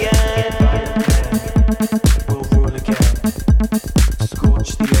again. We'll rule again.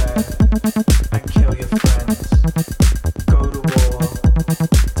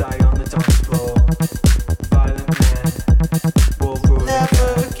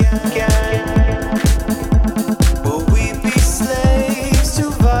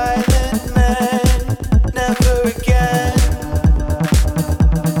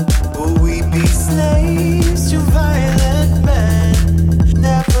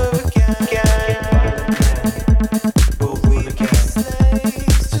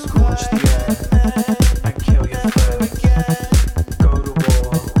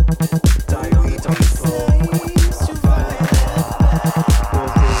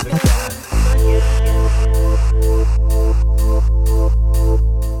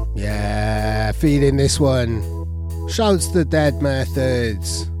 feeling this one. Shouts to the Dead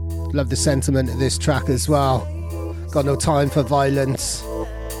Methods. Love the sentiment of this track as well. Got no time for violence.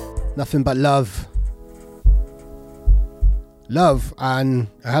 Nothing but love. Love and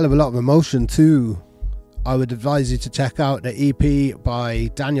a hell of a lot of emotion too. I would advise you to check out the EP by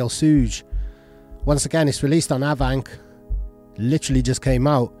Daniel Suge. Once again, it's released on Afanc. Literally just came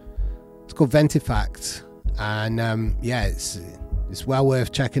out. It's called Ventifact. And yeah, it's well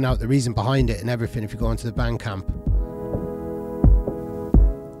worth checking out the reason behind it and everything if you go onto the Bandcamp.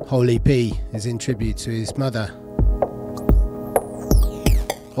 Whole EP is in tribute to his mother.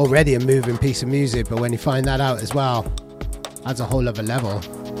 Already a moving piece of music, but when you find that out as well, adds a whole other level.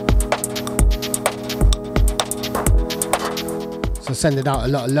 So sending out a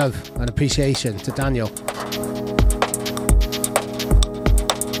lot of love and appreciation to Daniel.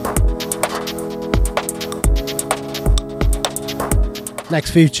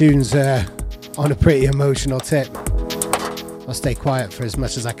 Next few tunes on a pretty emotional tip. I'll stay quiet for as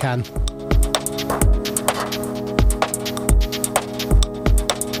much as I can.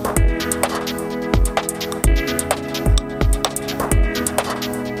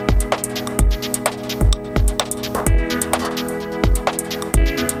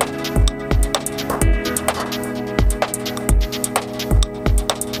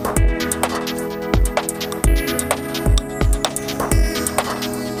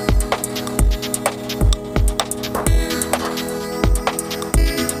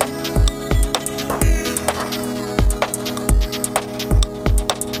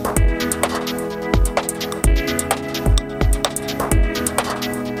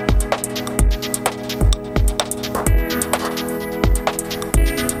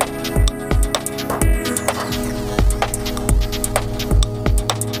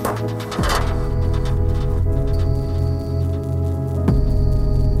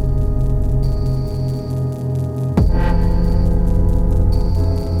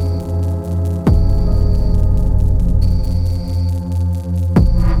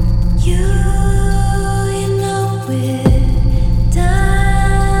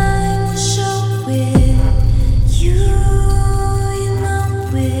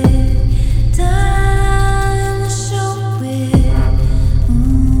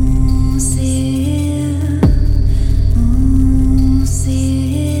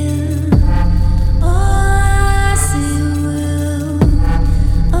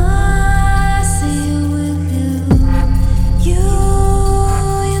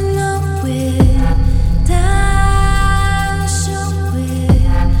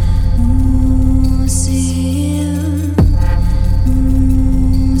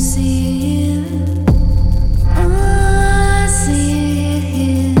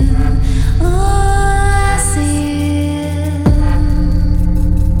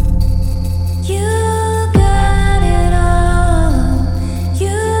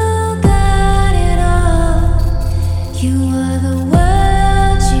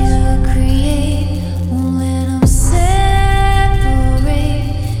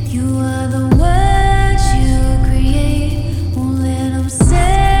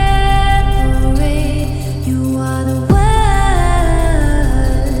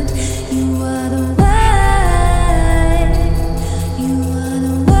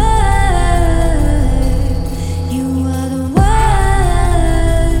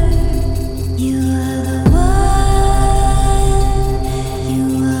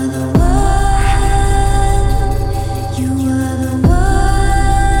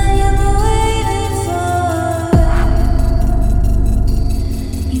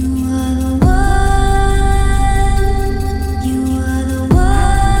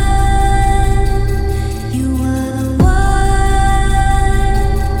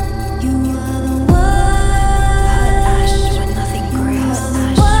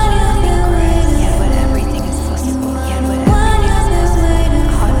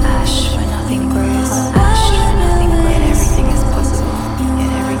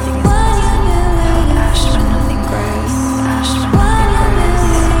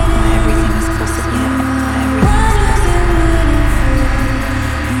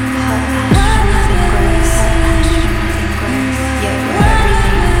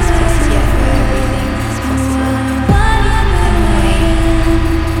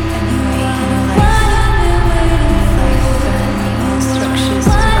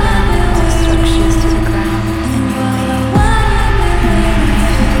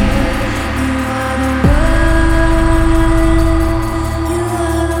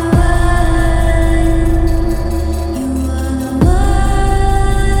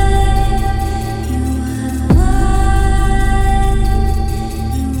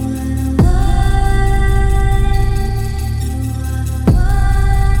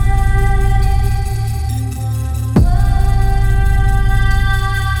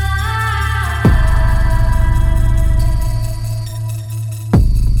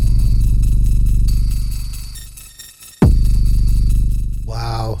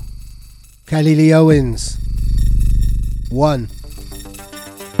 Kelly Lee Owens, One,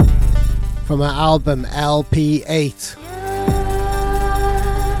 from her album LP8.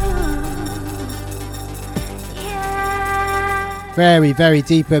 Very, very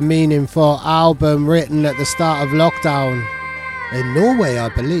deep and meaningful album written at the start of lockdown in Norway, I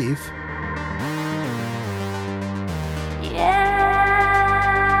believe.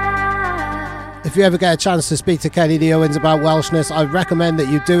 If you ever get a chance to speak to Kelly Lee Owens about Welshness, I recommend that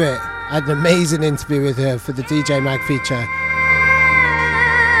you do it. I had an amazing interview with her for the DJ Mag feature.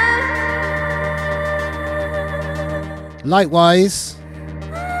 Likewise,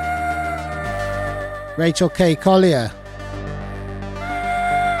 Rachel K. Collier,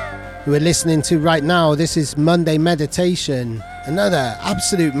 who we're listening to right now. This is Monday Meditation, another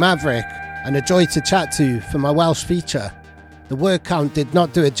absolute maverick and a joy to chat to for my Welsh feature. The word count did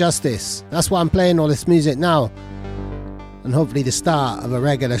not do it justice. That's why I'm playing all this music now, and hopefully the start of a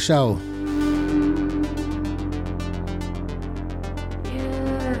regular show.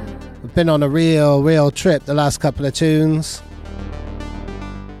 We've been on a real trip the last couple of tunes.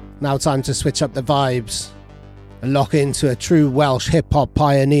 Now time to switch up the vibes and lock into a true Welsh hip-hop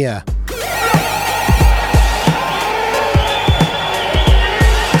pioneer.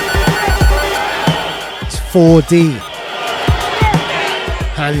 It's 4D.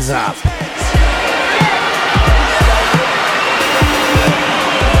 Hands up.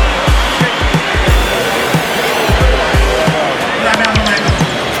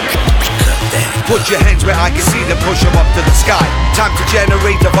 Put your hands where I can see them, push them up to the sky. Time to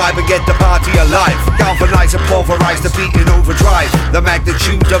generate a vibe and get the party alive. Galvanize and pulverize the beat in overdrive. The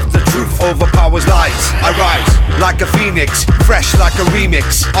magnitude of the truth overpowers lies. I rise like a phoenix, fresh like a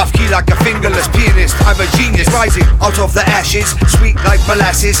remix. Off key like a fingerless pianist, I'm a genius. Rising out of the ashes, sweet like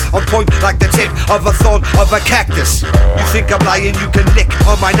molasses. On point like the tip of a thorn of a cactus. You think I'm lying, you can lick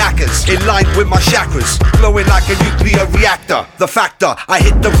on my knackers. In line with my chakras, glowing like a nuclear reactor. The factor, I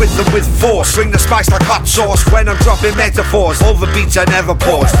hit the rhythm with force. Bring the spice like hot sauce when I'm dropping metaphors. Over beats I never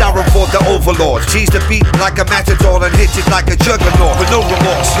pause, down for the overlord. Tease the beat like a matador and hit it like a juggernaut. With no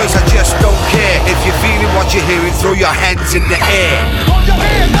remorse, cause I just don't care. If you're feeling what you're hearing, throw your hands in the air. Throw your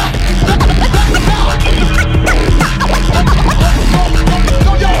hands up. Throw your hands up.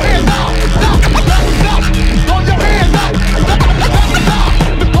 Throw your hands up. Throw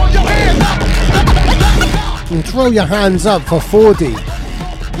your hands up. And throw your hands up for 4D.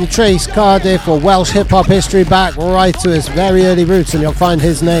 You trace Cardiff or Welsh hip-hop history back right to its very early roots and you'll find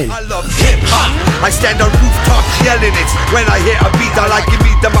his name. I love hip-hop, I stand on rooftops yelling it. When I hit a beat I like it,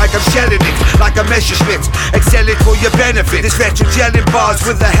 beat the mic, I'm shelling it like a Messerschmitt, excel it for your benefit. This veteran gelling bars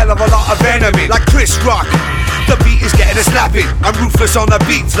with a hell of a lot of enemy. Like Chris Rock, the beat is getting a slapping. I'm ruthless on the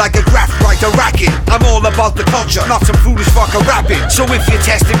beats like a graph writer racking. I'm all about the culture, not some foolish fucker rapping. So if you're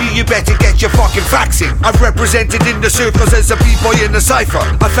testing me, you better get your fucking facts in. I've represented in the circles as a b-boy in the cypher.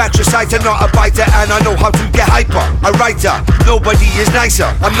 A fratriciter, not a biter, and I know how to get hyper. A writer, nobody is nicer.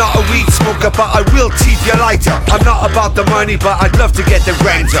 I'm not a weed smoker, but I will teeth your lighter. I'm not about the money, but I'd love to get the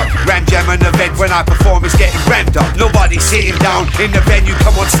grand up. Ram jam an event when I perform is getting ramped up. Nobody's sitting down in the venue,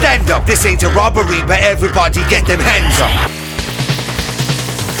 come on stand up. This ain't a robbery, but everybody get them hands up.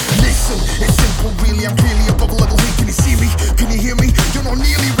 Listen, it's simple really, I'm clearly above a level here. Can you see me? Can you hear me? You're not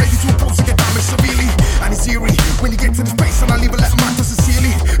nearly ready to approach and get damaged severely. And it's eerie when you get to the space and I leave a let matter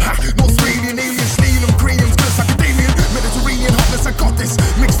sincerely. Ha, North Australian aliens, slaying them craniums, just academian, Mediterranean hotness, I got this.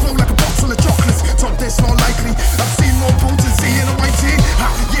 Mixed flow like a box full of chocolates. Top this, not likely. I've seen more potency in a white tee. Ha,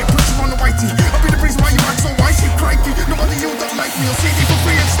 yeah, put you on the white tee. I'll be the reason why you act so icy, crikey. Nobody you don't like me, you'll see me for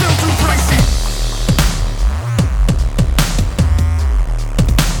free and still too pricey.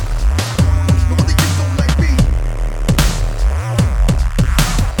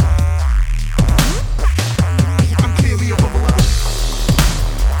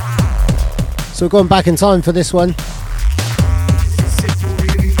 So we're going back in time for this one.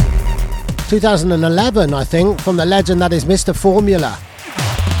 2011, I think, from the legend that is Mr. Formula.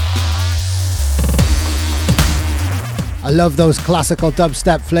 I love those classical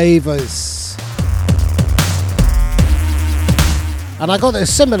dubstep flavours. And I got a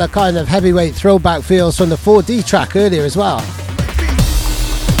similar kind of heavyweight throwback feels from the 4D track earlier as well,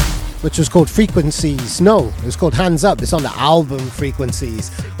 which was called Frequencies. No, it was called Hands Up. It's on the album Frequencies,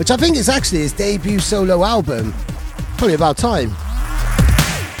 which I think is actually his debut solo album. Probably about time.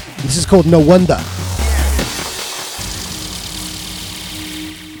 This is called No Wonder.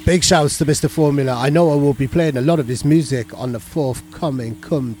 Big shouts to Mr. Formula. I know I will be playing a lot of his music on the forthcoming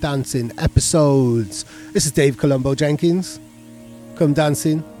Come Dancing episodes. This is Dave Columbo Jenkins. Come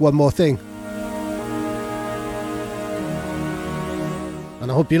Dancing, one more thing.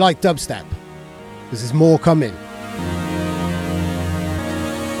 And I hope you like dubstep. because there's more coming.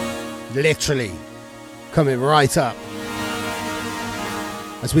 Literally coming right up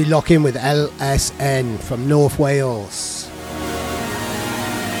as we lock in with LSN from North Wales.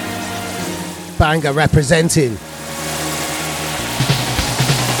 Bangor representing.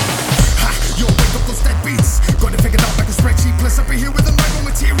 Yo, wake up those dead beats. Got it figured out like a spreadsheet. Plus up in here with a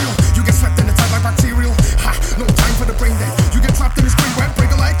normal material. You get swept in the tide like bacterial. Ha, no time for the brain dead. You get trapped in the screen web,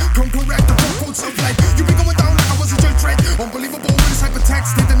 break a leg. Come correct, the wrong code sublet. You be going down like I was a judge dread. Unbelievable when it's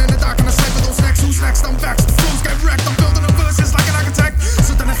hypertext. Hidden in the dark and I slide with those necks. Who's next? I'm vexed. The flows get wrecked. I'm building a verses like an architect.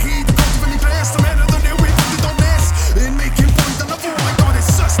 So then I heed the code when he passed. I'm ahead of the new way. Put it on this. In making point the level. I got it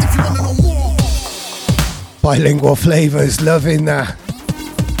sussed if you wanna know more. Bilingual flavours, loving that.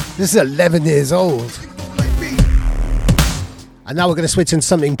 This is 11 years old. And now we're going to switch into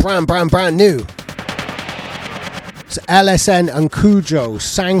something brand new. It's LSN and Cujo,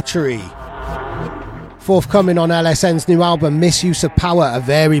 Sanctuary. Forthcoming on LSN's new album, Misuse of Power, a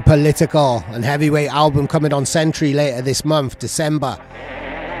very political and heavyweight album coming on Century later this month, December.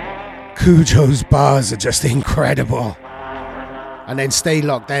 Cujo's bars are just incredible. And then stay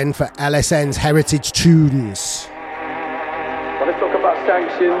locked in for LSN's Heritage Tunes. Want to talk about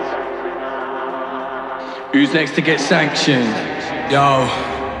sanctions? Who's next to get sanctioned? Yo.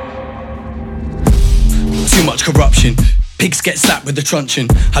 Too much corruption. Pigs get slapped with the truncheon.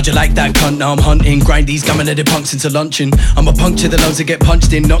 How'd you like that, cunt? Now I'm hunting. Grind these gammon-headed punks into luncheon. I'm a punk to the lungs that get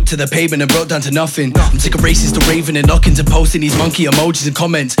punched in, knocked to the pavement and brought down to nothing. I'm sick of racists to raving and knocking to posting these monkey emojis and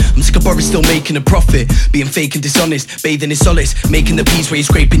comments. I'm sick of Boris still making a profit, being fake and dishonest, bathing in solace, making the peace where you're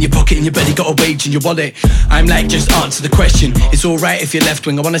scraping your pocket and your belly got a wage in your wallet. I'm like, just answer the question. It's alright if you're left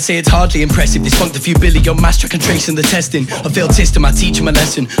wing. I wanna say it's hardly impressive. This funked a few billy on mass track and tracing the testing. I failed system, I teach him a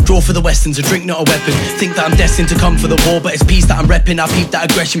lesson. Draw for the westerns, a drink not a weapon. Think that I'm destined to come for the war, but it's peace that I'm repping. I peep that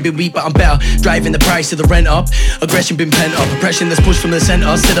aggression been weak, but I'm better. Driving the price of the rent up. Aggression been pent up. Oppression that's pushed from the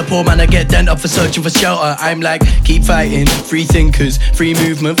centre. Still a poor man I get dent up for searching for shelter. I'm like, keep fighting. Free thinkers, free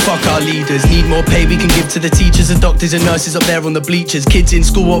movement. Fuck our leaders. Need more pay we can give to the teachers and doctors and nurses up there on the bleachers. Kids in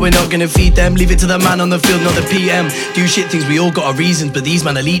school, what we're not gonna feed them. Leave it to the man on the field, not the PM. Do shit things, we all got our reasons, but these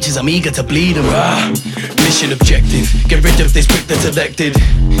man are leeches. I'm eager to bleed them. Mission objective. Get rid of this prick that's elected.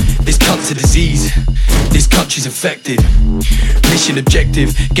 This cunt's a disease. This country's infected. Mission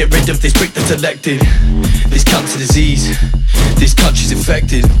objective, get rid of this prick that's elected. This cunt's a disease. This country's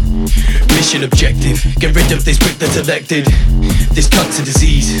infected. Mission objective, get rid of this prick that's elected. This cunt's a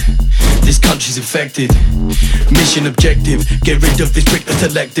disease. This country's infected. Mission objective, get rid of this prick that's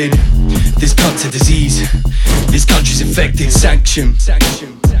elected. This cunt's a disease. This country's infected. Sanction.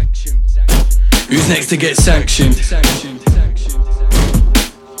 Who's next to get sanctioned?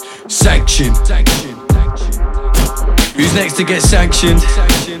 Sanction. Who's next to get sanctioned?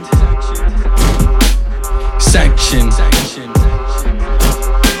 Sanction.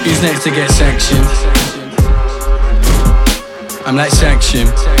 Who's next to get sanctioned? I'm like sanction.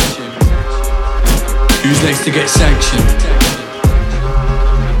 Who's next to get sanctioned?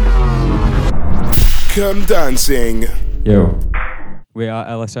 Come dancing. Yo, we are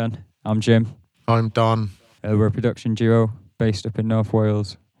LSN. I'm Jim. I'm Don. We're a production duo based up in North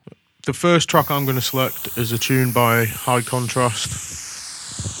Wales. The first track I'm going to select is a tune by High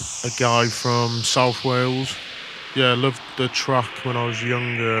Contrast, a guy from South Wales. Yeah, I loved the track when I was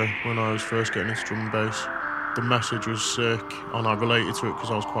younger, when I was first getting into drum and bass. The message was sick, and I related to it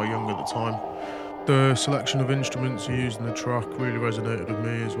because I was quite young at the time. The selection of instruments he used in the track really resonated with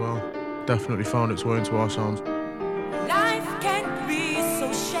me as well. Definitely found its way into our sounds. Life can be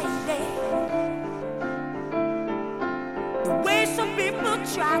so shady. The way some people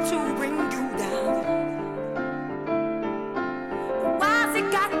try to bring you down. Why's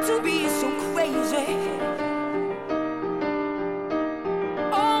it got to be so crazy?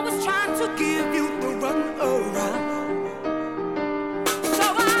 Always trying to give you the run around.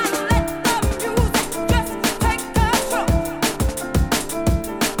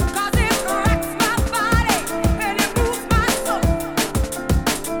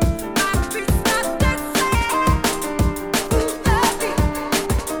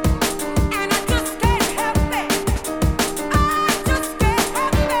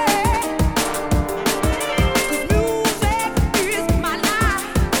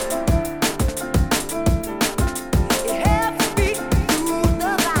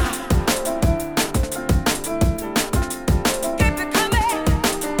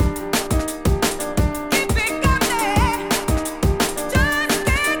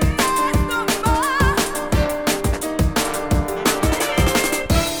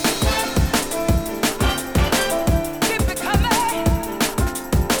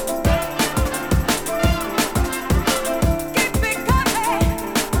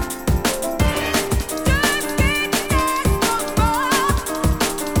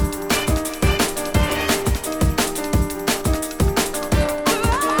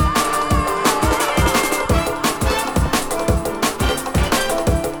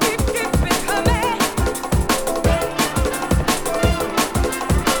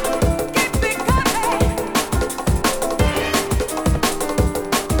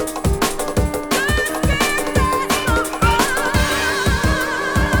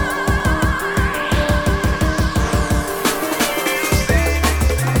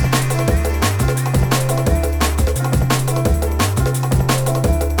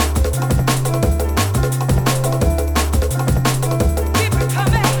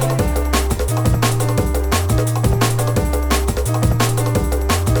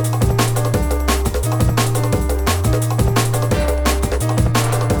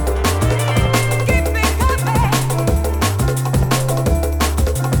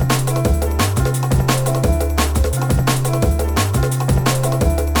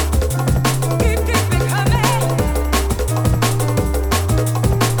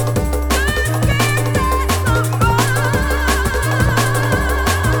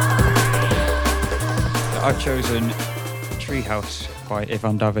 I've chosen Treehouse by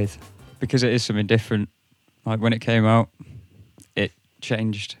Ivan David because it is something different. Like when it came out, it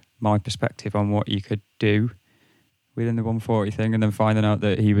changed my perspective on what you could do within the 140 thing, and then finding out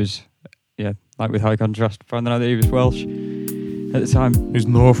that he was, like with High Contrast, finding out that he was Welsh at the time. He's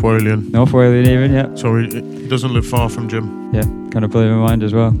North Walian. North Walian even, yeah. So he doesn't live far from Jim. Yeah, kind of blew my mind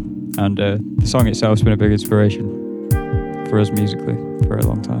as well. And the song itself's been a big inspiration for us musically for a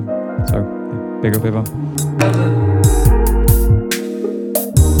long time. So, yeah, big up Ivan.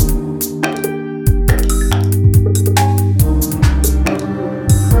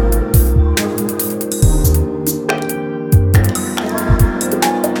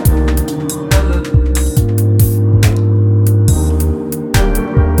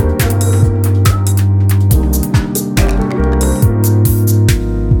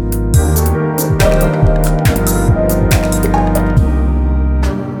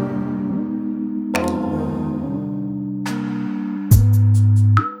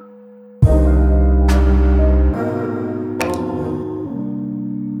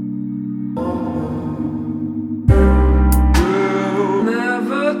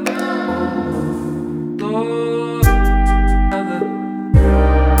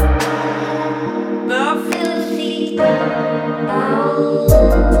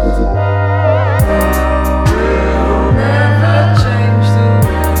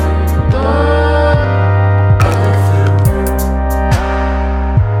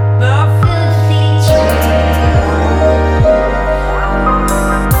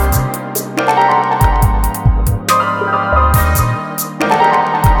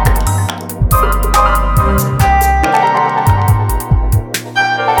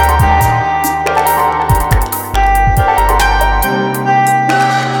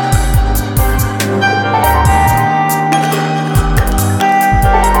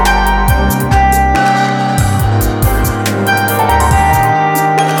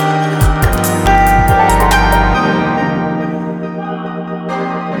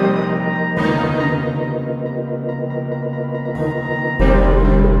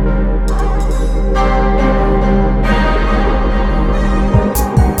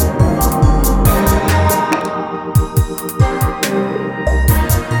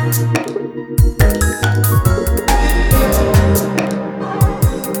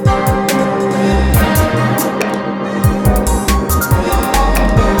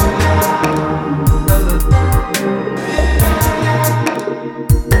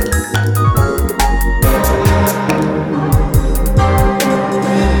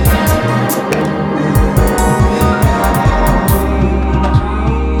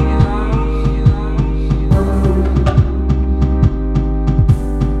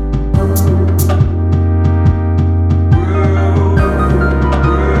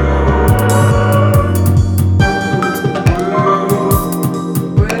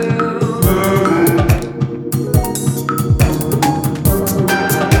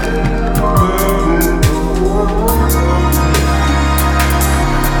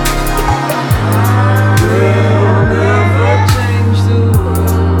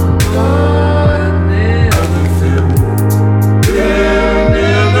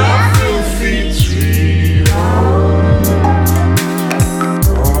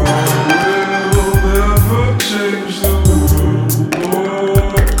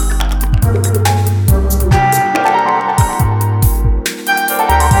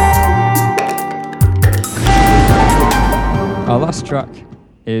 Track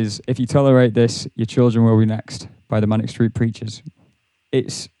is If You Tolerate This, Your Children Will Be Next by the Manic Street Preachers.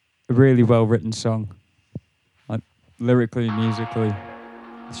 It's a really well written song. Like lyrically, musically,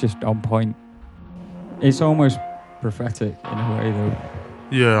 it's just on point. It's almost prophetic in a way though.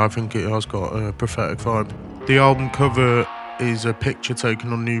 Yeah, I think it has got a prophetic vibe. The album cover is a picture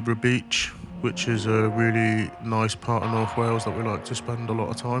taken on Newbury Beach, which is a really nice part of North Wales that we like to spend a lot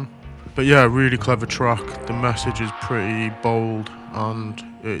of time. But yeah, really clever track. The message is pretty bold and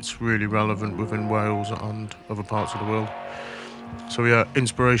it's really relevant within Wales and other parts of the world. So yeah,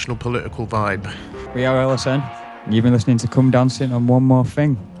 inspirational political vibe. We are LSN. You've been listening to Come Dancing on One More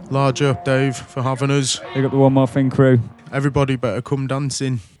Thing. Large up, Dave, for having us. Big up the One More Thing crew. Everybody better come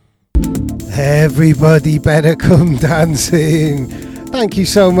dancing. Everybody better come dancing. Thank you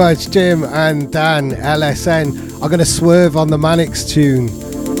so much, Jim and Dan, LSN. I'm going to swerve on the Manics tune.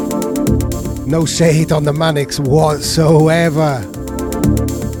 No shade on the Manics whatsoever.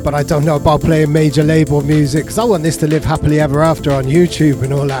 But I don't know about playing major label music, because I want this to live happily ever after on YouTube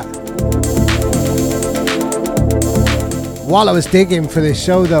and all that. While I was digging for this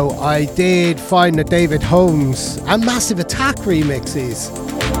show though, I did find the David Holmes and Massive Attack remixes.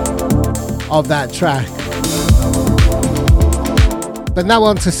 of that track. But now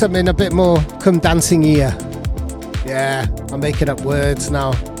on to something a bit more come dancing here. Yeah, I'm making up words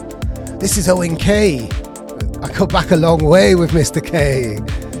now. This is Owen K. I got back a long way with Mr. K.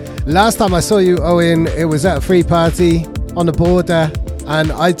 Last time I saw you, Owen, it was at a free party on the border,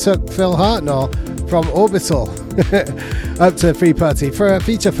 and I took Phil Hartnell from Orbital up to a free party for a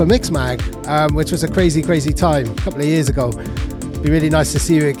feature for Mixmag, which was a crazy, crazy time a couple of years ago. Be really nice to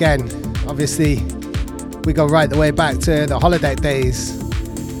see you again. Obviously, we go right the way back to the holodeck days,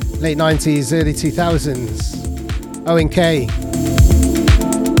 late 90s, early 2000s. Owen K,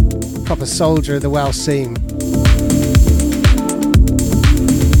 proper soldier of the Welsh scene.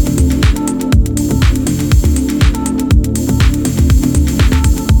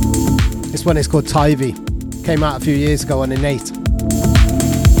 This one is called Tivy. Came out a few years ago on Innate.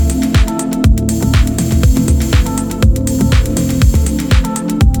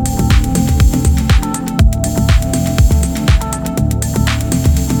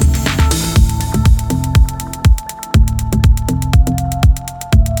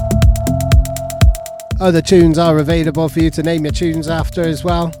 Other tunes are available for you to name your tunes after as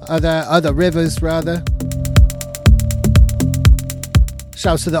well. Other rivers, rather.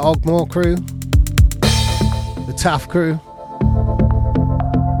 Shouts to the Ogmore crew. The Taff crew.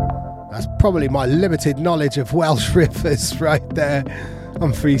 That's probably my limited knowledge of Welsh rivers right there.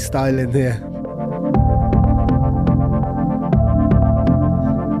 I'm freestyling here.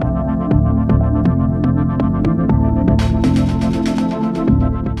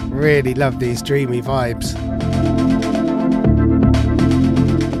 Really love these dreamy vibes.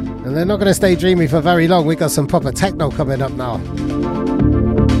 And they're not going to stay dreamy for very long. We got some proper techno coming up now.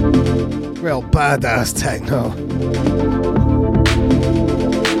 Real badass techno.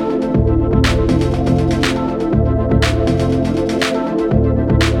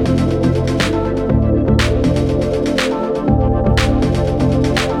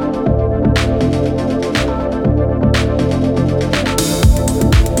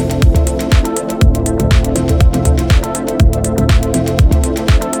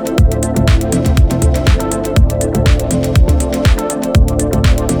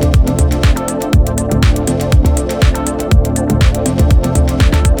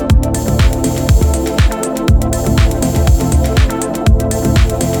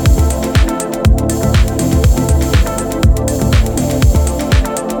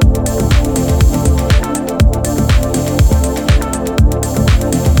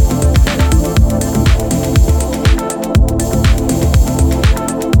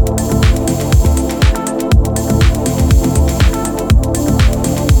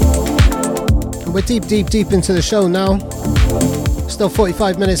 Deep into the show now. Still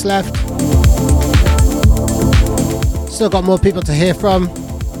 45 minutes left. Still got more people to hear from.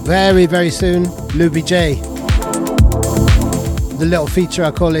 Very, very soon, Lubi J. The little feature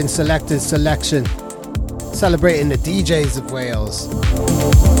I call in Selector's Selection. Celebrating the DJs of Wales.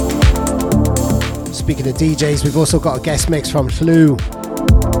 Speaking of DJs, we've also got a guest mix from Thru.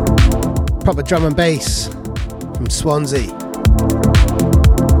 Proper drum and bass from Swansea.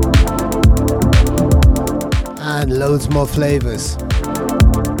 And loads more flavours,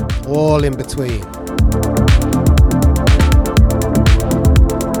 all in between.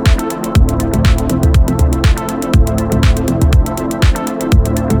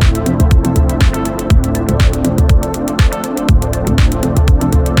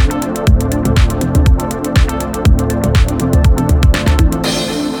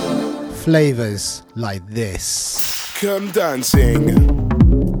 Flavours like this. Come dancing.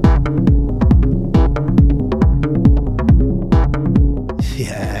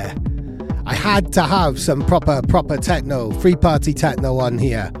 Had to have some proper techno, free party techno on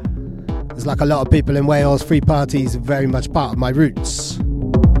here. There's like a lot of people in Wales, free parties are very much part of my roots.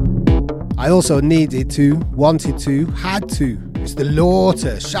 I also needed to, wanted to, had to. It's the law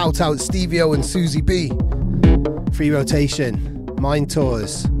to shout out Stevie O and Susie B. Free rotation, Mind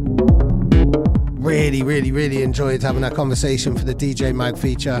Tours. Really, really, really enjoyed having that conversation for the DJ Mag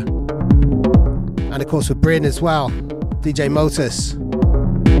feature. And of course with Bryn as well, DJ Motus.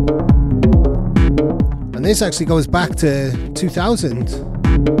 And this actually goes back to 2000.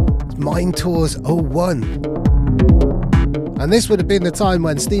 It's Mind Tours 01. And this would have been the time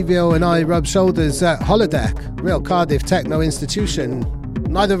when Stevie O and I rubbed shoulders at Holodeck, real Cardiff techno institution.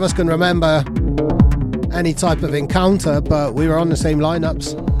 Neither of us can remember any type of encounter, but we were on the same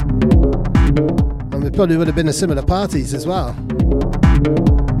lineups. And we probably would have been at similar parties as well.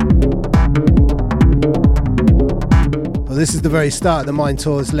 Well, this is the very start of the Mind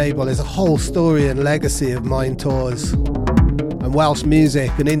Tours label. There's a whole story and legacy of Mind Tours. And and Welsh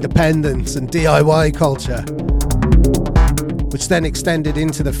music and independence and DIY culture, which then extended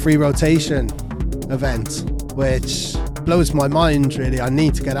into the free rotation event, which blows my mind really. I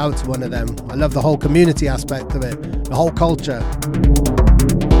need to get out to one of them. I love the whole community aspect of it, the whole culture.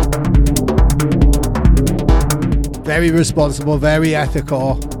 Very responsible, very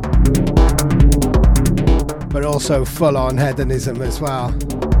ethical, but also full on hedonism as well.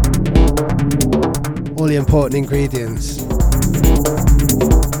 All the important ingredients.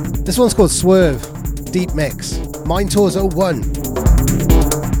 This one's called Swerve, Deep Mix. Mine Tours 01.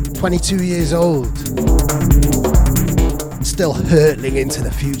 22 years old. Still hurtling into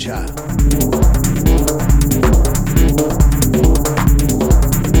the future.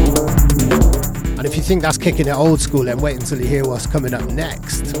 And if you think that's kicking it old school, then wait until you hear what's coming up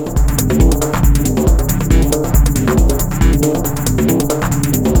next.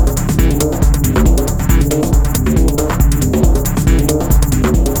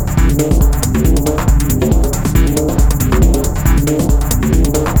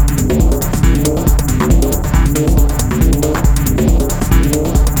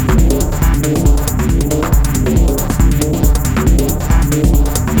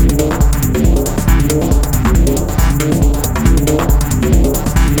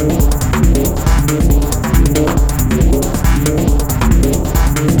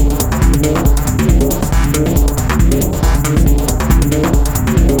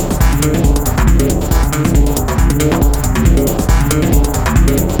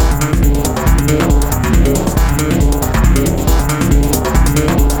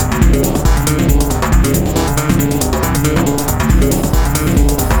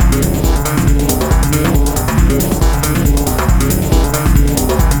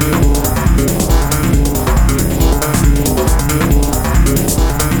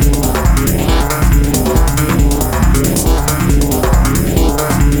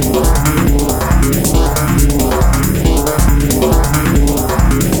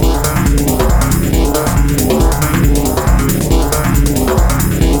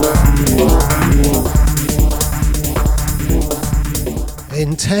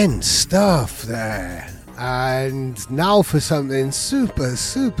 Intense stuff there. And now for something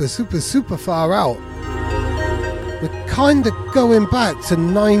super far out. We're kind of going back to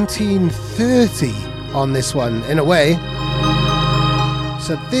 1930 on this one in a way.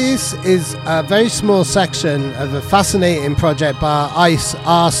 So this is a very small section of a fascinating project by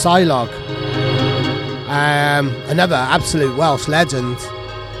R.Seiliog, another absolute Welsh legend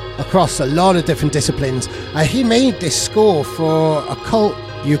across a lot of different disciplines. He made this score for a cult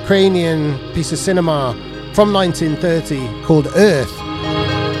Ukrainian piece of cinema from 1930 called Earth.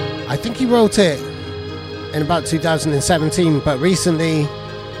 I think he wrote it in about 2017, but recently,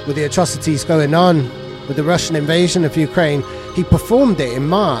 with the atrocities going on with the Russian invasion of Ukraine, he performed it in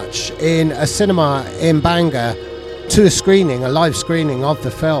March in a cinema in Bangor to a live screening of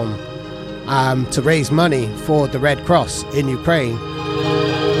the film, to raise money for the Red Cross in Ukraine.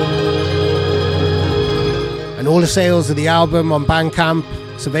 And all the sales of the album on Bandcamp,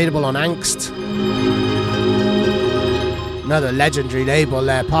 it's available on Angst. Another legendary label.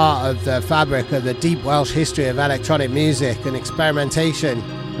 They're part of the fabric of the deep Welsh history of electronic music and experimentation,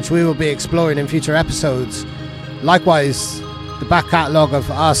 which we will be exploring in future episodes. Likewise, the back catalogue of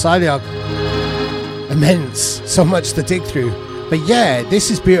R.Seiliog. Immense, so much to dig through. But yeah,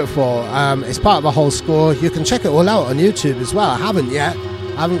 this is beautiful. It's part of a whole score. You can check it all out on YouTube as well. I haven't yet.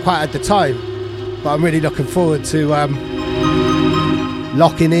 I haven't quite had the time. But I'm really looking forward to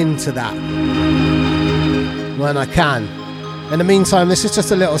locking into that when I can. In the meantime, this is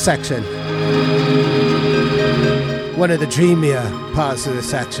just a little section. One of the dreamier parts of the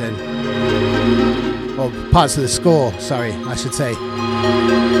section. Or parts of the score, sorry, I should say.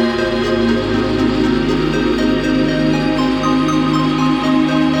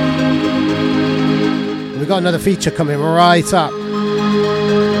 We've got another feature coming right up.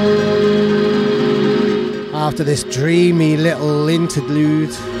 After this dreamy little interlude.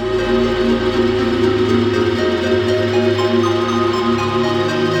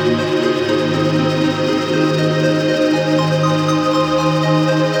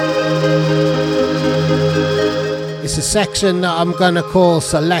 It's a section that I'm gonna call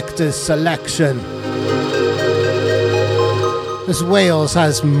Selector's Selection. As Wales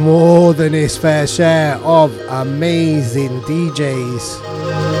has more than its fair share of amazing DJs.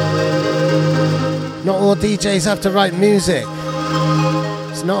 Not all DJs have to write music.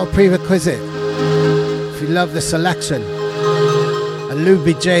 It's not a prerequisite. If you love the selection, and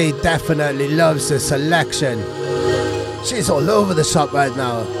Lubi J definitely loves the selection. She's all over the shop right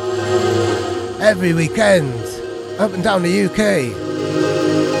now. Every weekend, up and down the UK.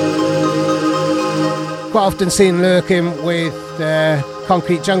 Quite often seen lurking with the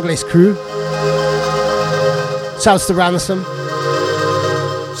Concrete Junglist crew. Shouts to Ransom.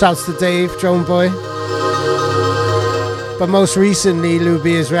 Shouts to Dave, Drone Boy. But most recently,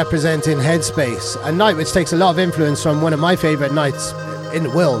 Lubi is representing Headspace, a night which takes a lot of influence from one of my favourite nights in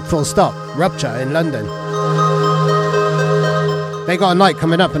the world, full stop, Rupture in London. They got a night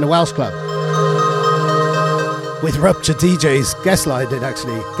coming up in the Welsh Club with Rupture DJs guest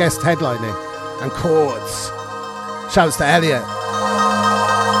headlining, and Chords. Shouts to Elliot.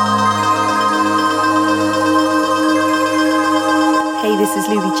 Hey, this is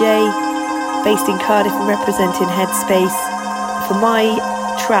Lubi J, based in Cardiff and representing Headspace. For my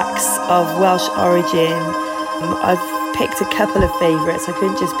tracks of Welsh origin, I've picked a couple of favourites. I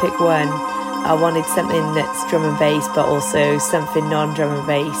couldn't just pick one. I wanted something that's drum and bass, but also something non-drum and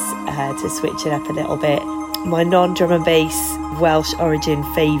bass to switch it up a little bit. My non-drum and bass Welsh origin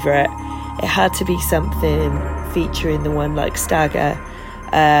favourite, it had to be something featuring the one like Stagga,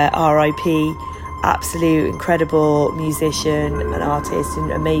 R.I.P., absolute incredible musician, an artist, an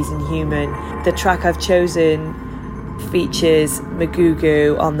amazing human. The track I've chosen features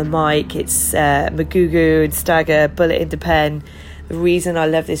Magugu on the mic. It's Magugu and Stagga, Bullet in the Pen. The reason I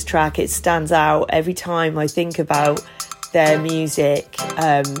love this track, it stands out every time I think about their music.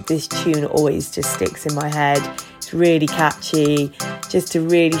 This tune always just sticks in my head. It's really catchy, just a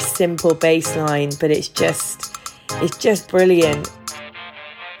really simple bass line, but it's just brilliant.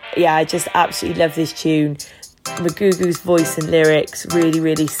 Yeah, I just absolutely love this tune. Magugu's voice and lyrics, really,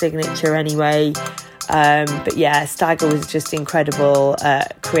 really signature anyway. But yeah, Stagga was just incredible,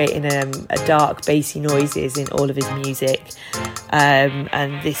 creating a dark, bassy noises in all of his music.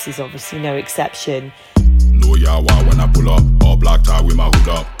 And this is obviously no exception. No yawa when I pull up, all black tie with my hood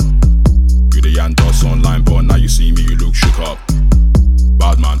up. You the yan dust online, but now you see me, you look shook up.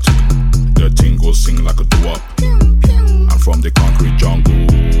 Bad man ting, the ting goes sing like a do-up. I'm from the concrete jungle,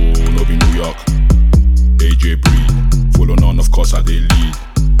 no be New York. AJ breed, follow none, of course I they lead.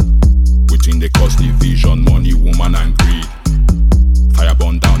 Within the cause division, money, woman and greed. Fire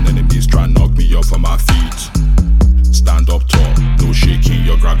burn down, enemies try and knock me off of my feet. Stand up tall, no shaking,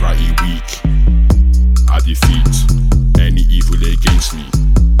 your gra weak. I defeat any evil against me.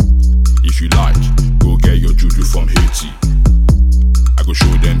 If you like, go get your juju from Haiti. I go show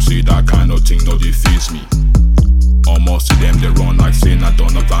them, say that kind of thing no defeats me. Almost see them, they run like saying I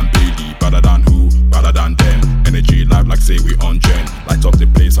done up Van Bailey. Better than who? Better than them. Energy live like say we on gen. Light up the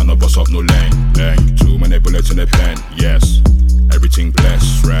place and no bust up no lane. Too many bullets in the pen, yes. Everything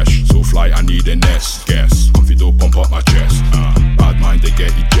blessed, fresh, so fly I need a nest. Guess, confido pump up my chest. Bad mind they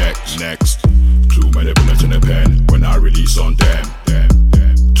get eject. Next, too many bullets in the pen when I release on them.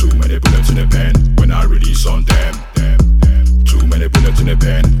 Too many bullets in the pen when I release on them. Too many bullets in the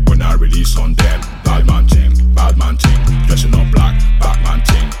pen when I release on them. Bad man ting, dressing on black, Batman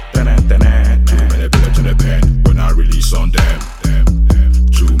ting. Too many bullets in the pen when I release on them.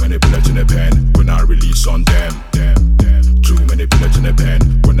 Too many bullets in the pen when I release on them. Too many bullets in the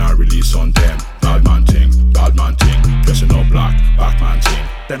pen when I release on them. Bad man ting, dressing on black, Batman ting.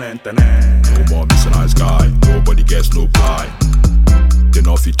 No more missing eyes guy, nobody gets no pie. Then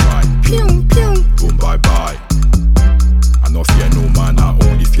off he try, boom bye bye. I no fear no man, I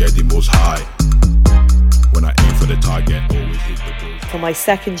only fear the most high. When I aim for the target, always hit the bullseye. For my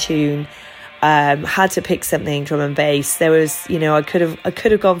second tune, had to pick something drum and bass. There was, I could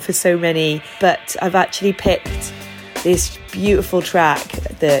have gone for so many, but I've actually picked this beautiful track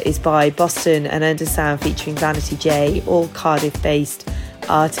that is by Boston and Undersound featuring Vanity J, all Cardiff-based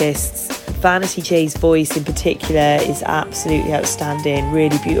artists. Vanity J's voice in particular is absolutely outstanding,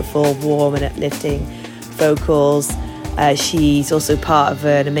 really beautiful, warm and uplifting vocals. She's also part of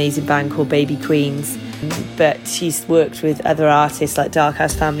an amazing band called Baby Queens, but she's worked with other artists like Dark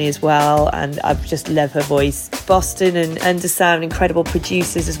House Family as well, and I just love her voice. Boston and Undersound, incredible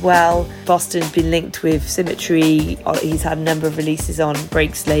producers as well. Boston's been linked with Symmetry. He's had a number of releases on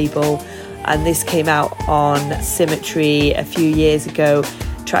Break's label, and this came out on Symmetry a few years ago.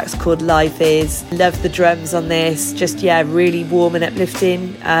 Track's called Life Is. Love the drums on this, just really warm and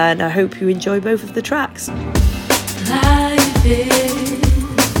uplifting, and I hope you enjoy both of the tracks. Life is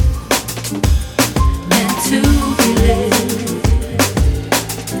meant to be lived.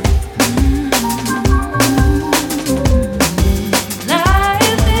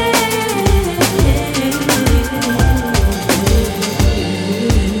 Life is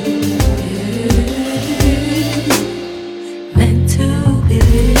meant to be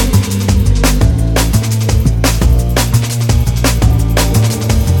lived.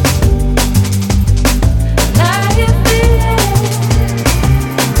 Life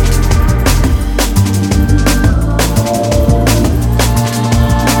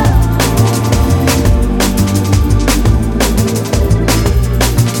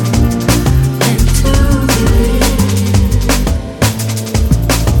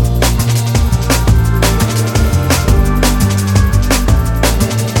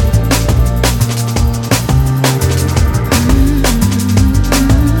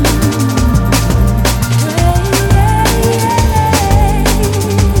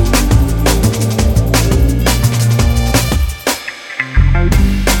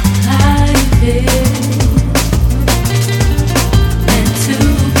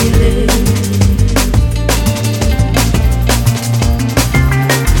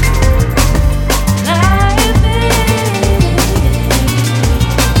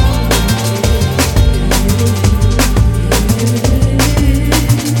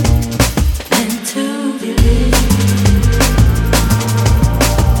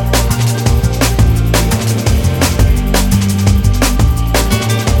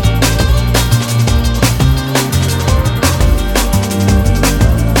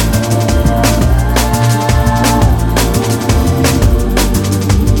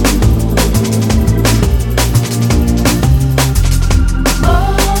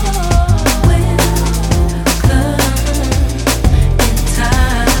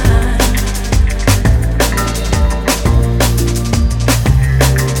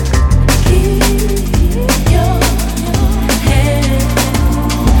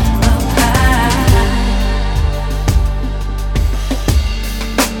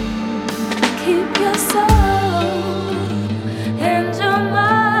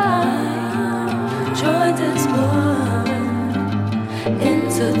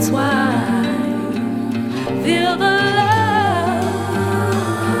intertwine. Feel the love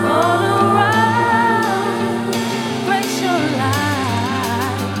all around. Brace your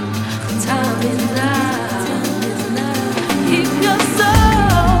life. The time is now. Keep your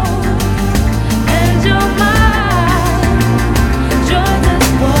soul and your mind. Join as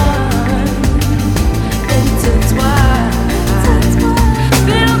one. Intertwine.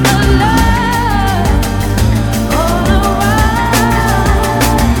 Feel the love all around.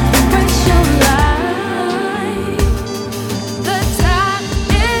 Brace your life. The time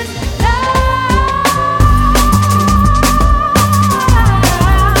is now.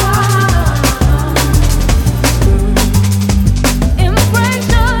 Embrace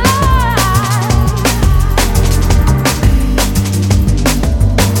your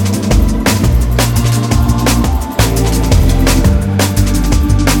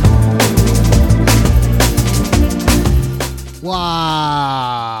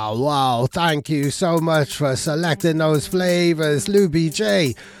Wow, thank you so much for selecting those flavors, Lubi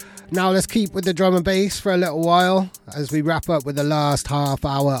J. Now let's keep with the drum and bass for a little while as we wrap up with the last half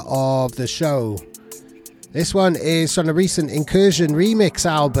hour of the show. This one is from the recent Incursion remix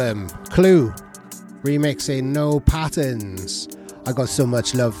album, Clue, remixing No Patterns. I got so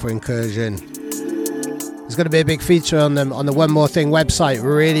much love for Incursion. There's going to be a big feature on them on the One More Thing website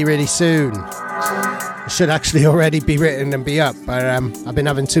really soon. It should actually already be written and be up, but I've been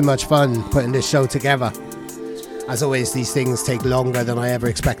having too much fun putting this show together. As always, these things take longer than I ever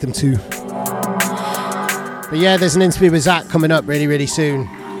expect them to. But yeah, there's an interview with Zach coming up really soon.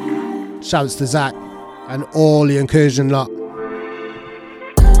 Shouts to Zach and all the Incursion lot.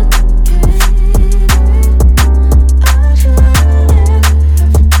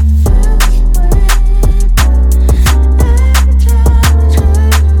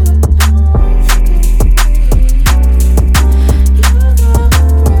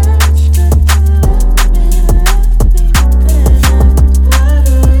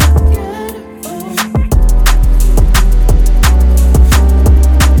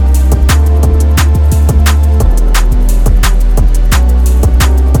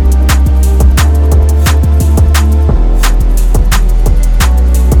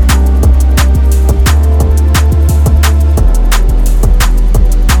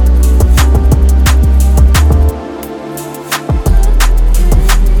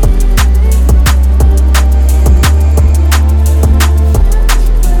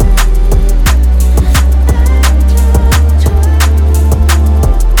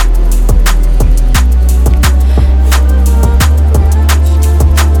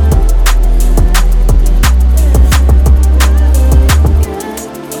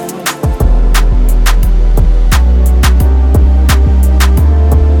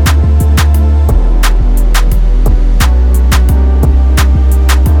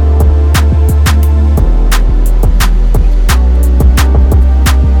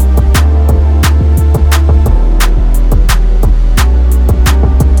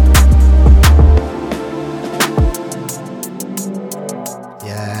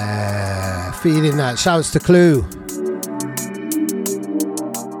 Feeling that. Shouts to Clue.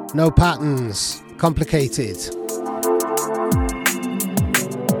 No Patterns. Complicated.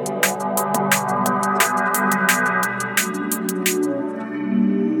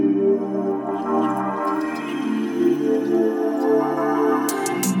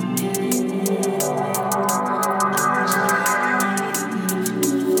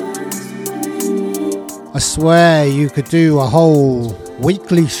 I swear you could do a whole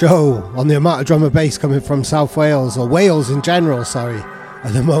weekly show on the amount of drum and bass coming from South Wales, or Wales in general, sorry,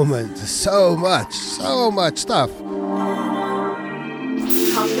 at the moment. So much stuff.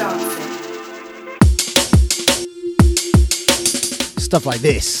 Stuff like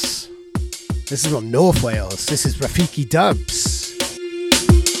this. This is from North Wales. This is Rafiki Dubz.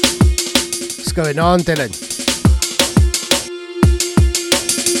 What's going on, Dylan?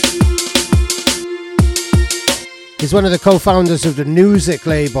 He's one of the co-founders of the Music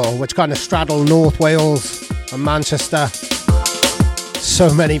label, which kind of straddle North Wales and Manchester.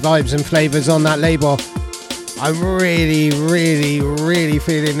 So many vibes and flavours on that label. I'm really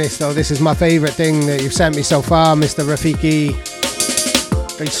feeling this though. This is my favourite thing that you've sent me so far, Mr. Rafiki.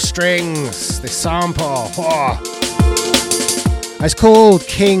 These strings, this sample. Oh. It's called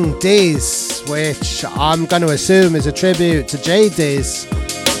King Diz, which I'm going to assume is a tribute to J Diz.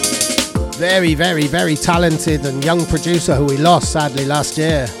 Very talented and young producer who we lost sadly last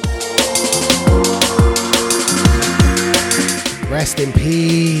year. Rest in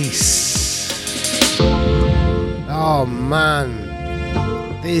peace. Oh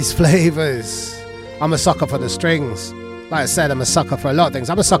man, these flavours. I'm a sucker for the strings. Like I said, I'm a sucker for a lot of things.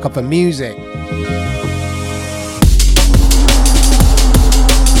 I'm a sucker for music.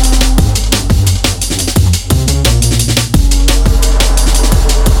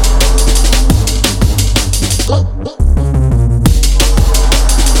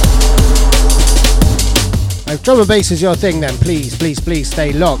 If drum and bass is your thing, then please, please, please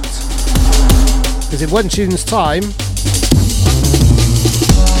stay locked. Because in one tune's time,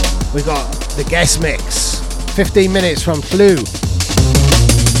 we got the guest mix. 15 minutes from Thru.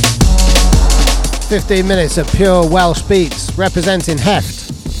 15 minutes of pure Welsh beats representing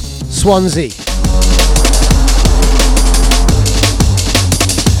Heft, Swansea.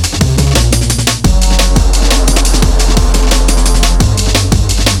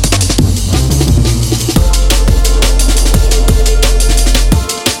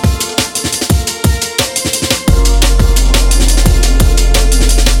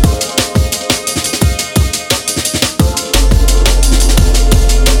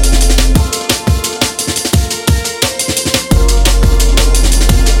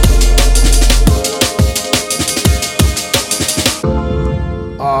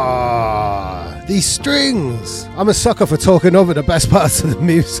 These strings! I'm a sucker for talking over the best parts of the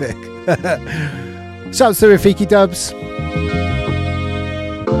music. Shouts to Rafiki Dubz.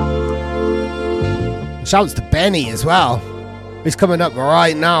 Shouts to Benny as well. He's coming up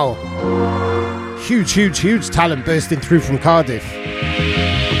right now. Huge, huge, huge talent bursting through from Cardiff.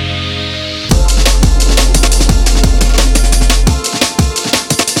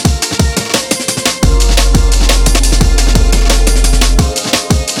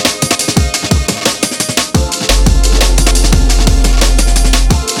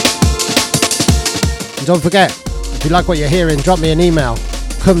 And don't forget, if you like what you're hearing, drop me an email,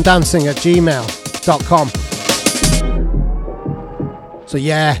 comedancing@gmail.com. So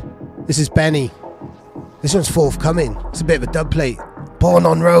yeah, this is Benny. This one's forthcoming. It's a bit of a dub plate. Born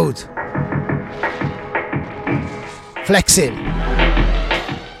on Road. Flexing.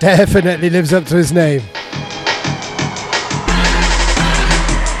 Definitely lives up to his name.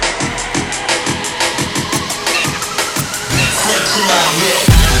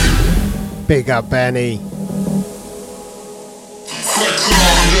 Big up, Benny.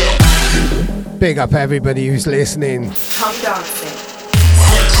 Big up everybody who's listening. Come dancing.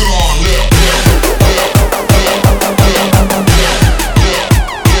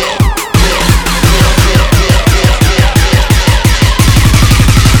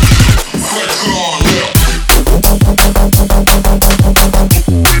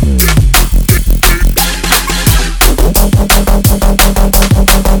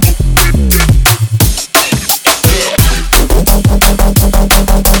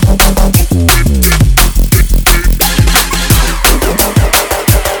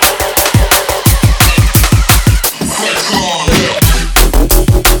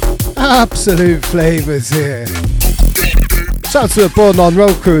 Absolute flavours here. Shout out to the Born on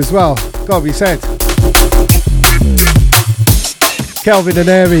Road crew as well, gotta be said. Kelvin and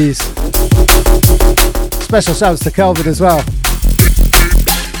Aries. Special shouts to Kelvin as well.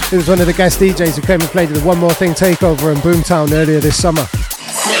 He was one of the guest DJs who came and played at the One More Thing takeover in Boomtown earlier this summer.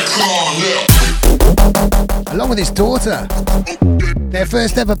 Along with his daughter. Their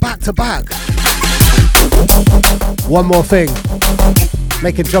first ever back-to-back. One More Thing.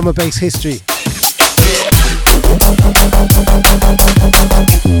 Making drum and bass history.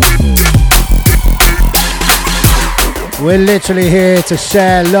 We're literally here to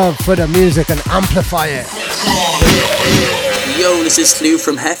share love for the music and amplify it. Yo, this is Llew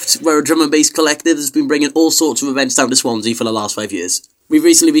from Heft, where a drum and bass collective has been bringing all sorts of events down to Swansea for the last 5 years. We've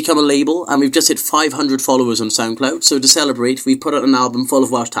recently become a label, and we've just hit 500 followers on SoundCloud, so to celebrate, we've put out an album full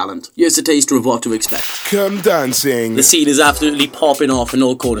of Welsh talent. Here's a taster of what to expect. Come dancing. The scene is absolutely popping off in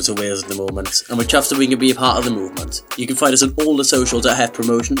all corners of Wales at the moment, and we're chuffed that we can be a part of the movement. You can find us on all the socials at Heft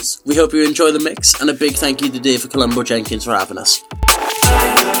Promotions. We hope you enjoy the mix, and a big thank you today for Columbo Jenkins for having us.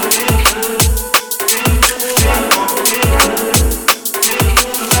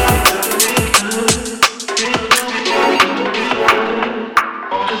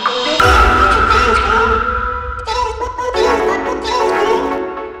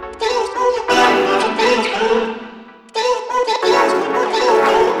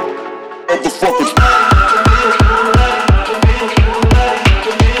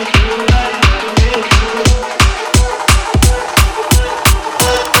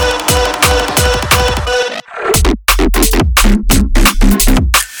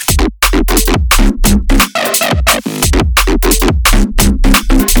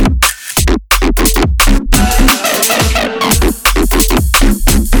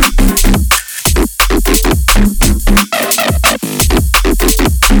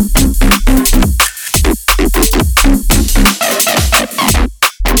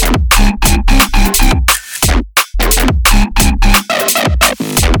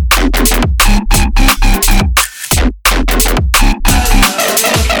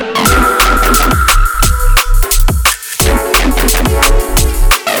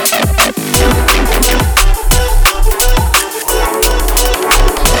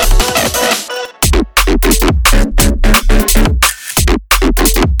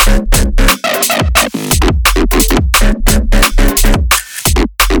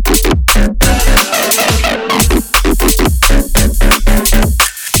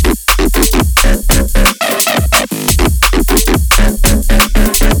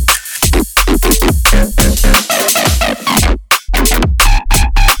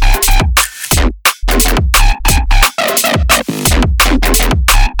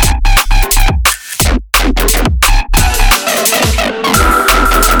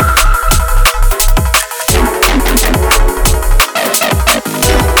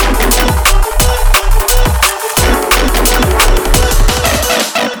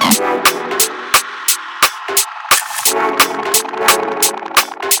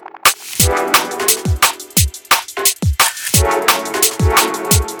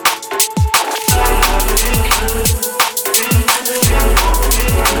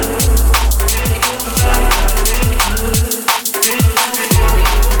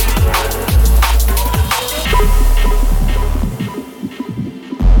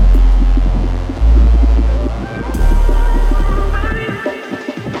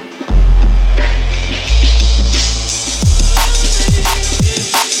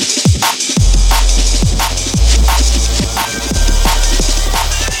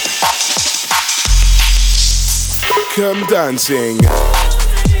 Welcome dancing.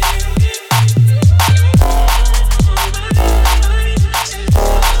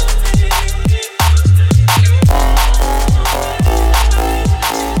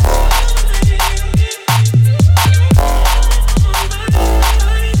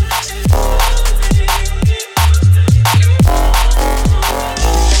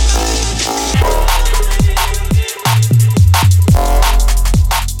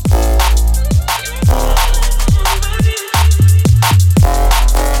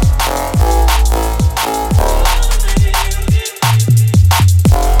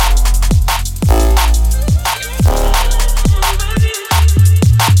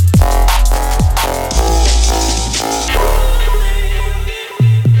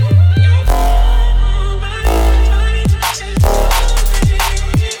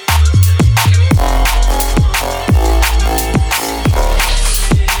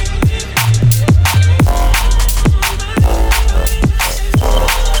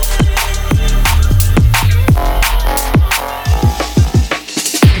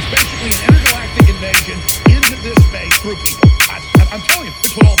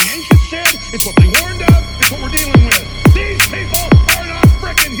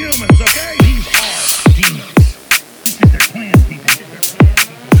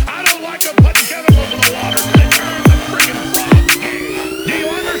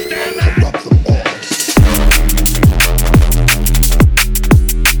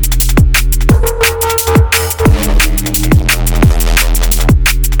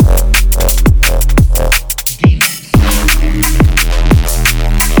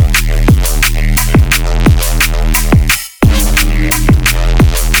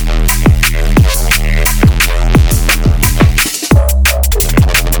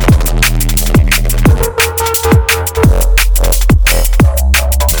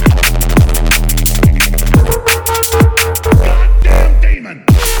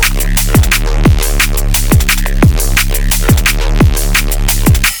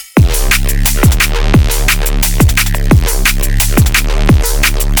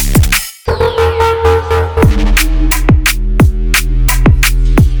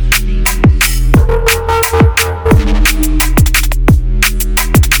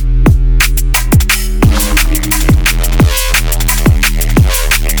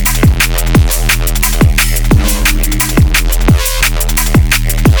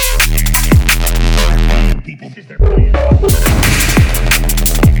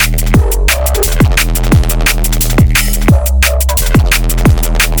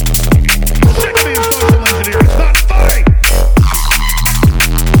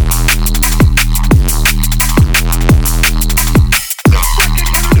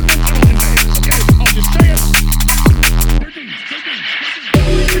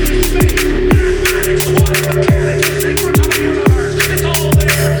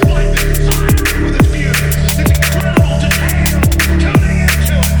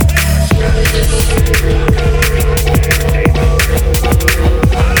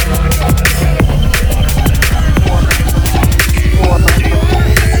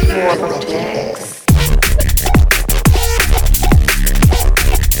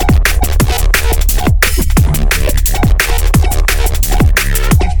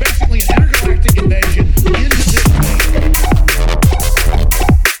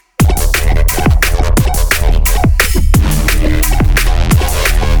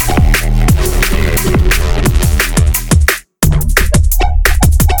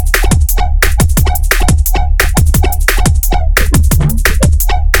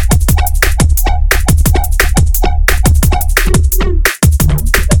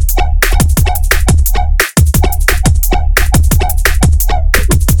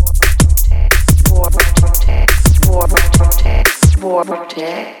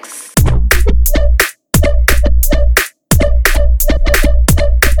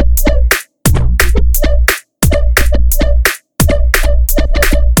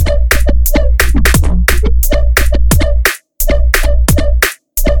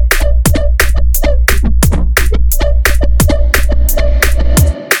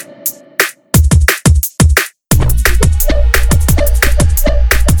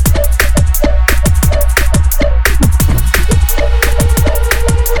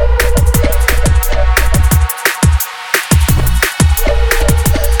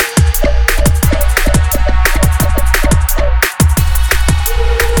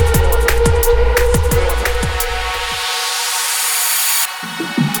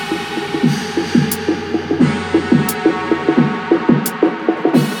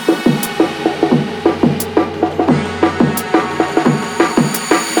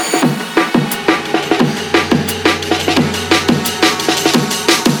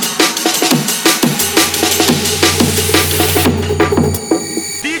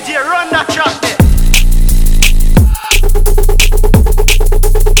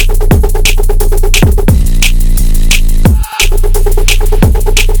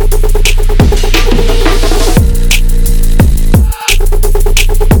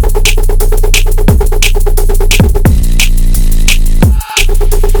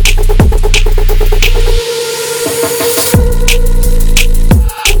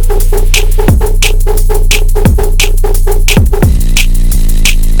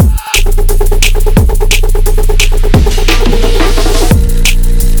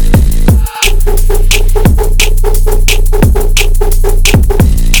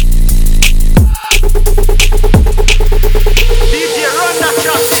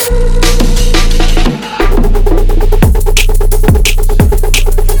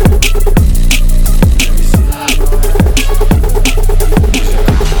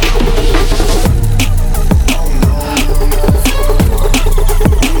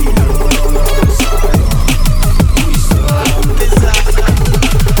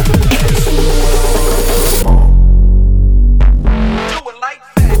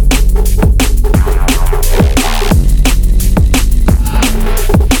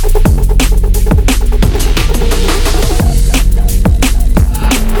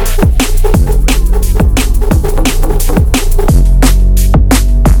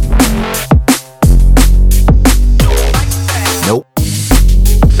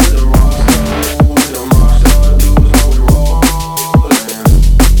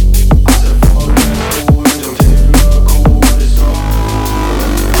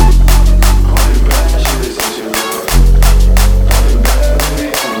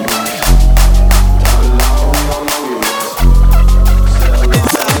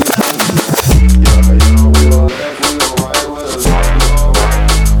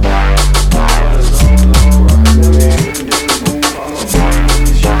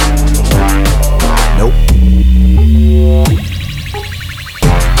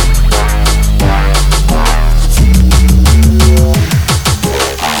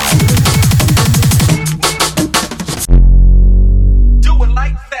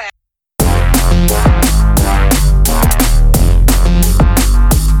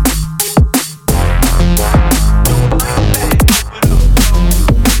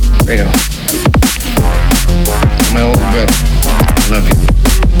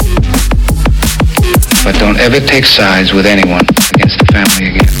 ever take sides with anyone against the family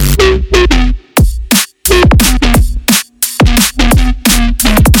again.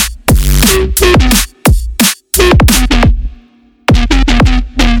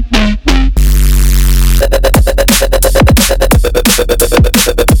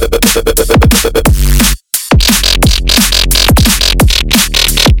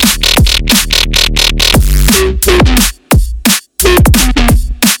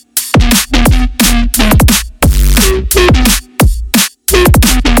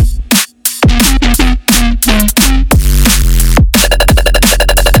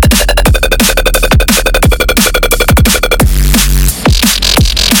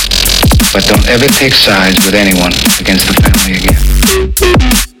 But don't ever take sides with anyone against the family again.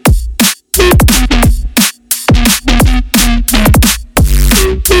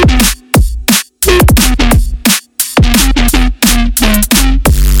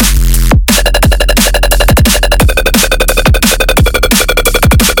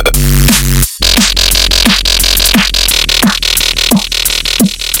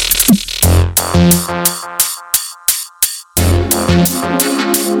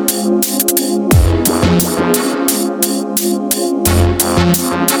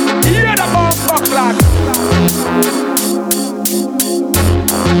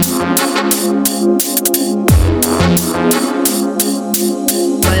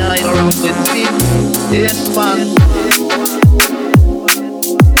 Yes, man.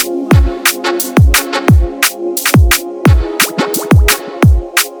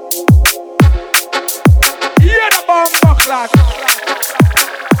 Hear the bomb clock.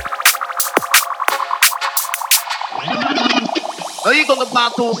 Now you got the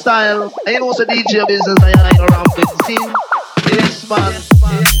battle style. And you know what's a DJ business I ain't around with scene. Yes, man.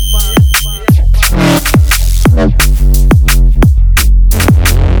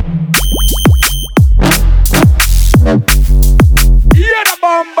 Hear the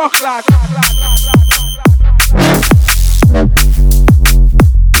bomb clock.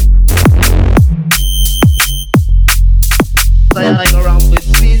 I ain't around with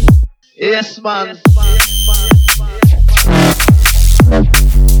scene. Yes, man.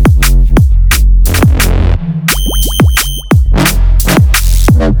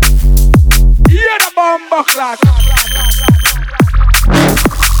 Hear the bomb clock.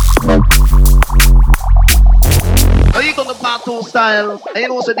 Now you got the battle style. And you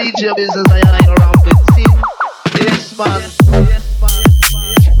know what's a DJ business I ain't around with scene. Yes, man.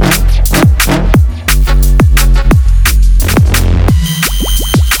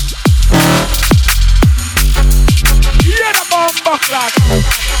 Hear the bomb clock.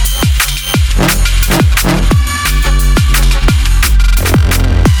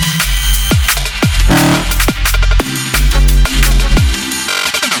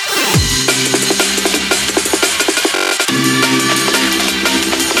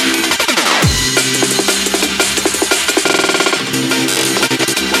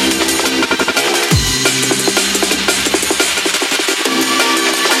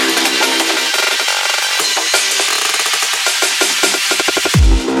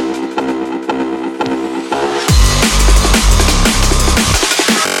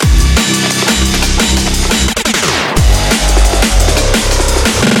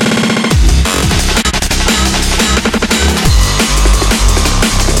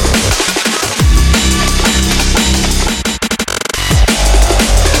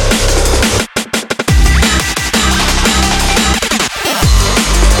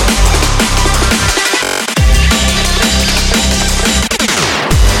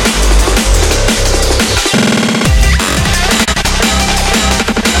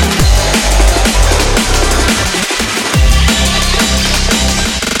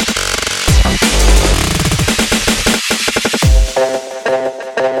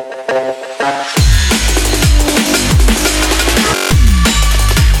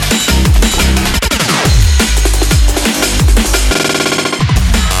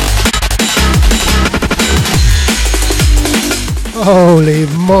 Holy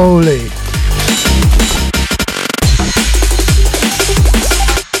moly.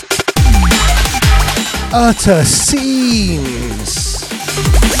 Utter scenes.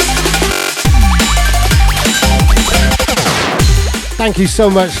 Thank you so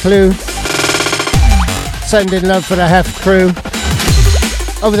much, Llew. Sending love for the Hef crew.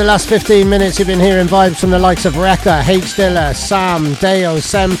 Over the last 15 minutes, you've been hearing vibes from the likes of Rekka, H. Dilla, Sam, Deo,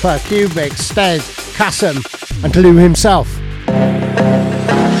 Semper, Cubic, Stead, Sachasom, and Llew himself.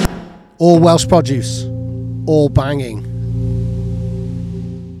 All Welsh produce, all banging.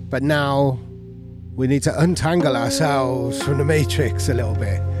 But now we need to untangle ourselves from the matrix a little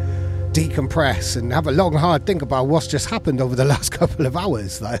bit decompress and have a long, hard think about what's just happened over the last couple of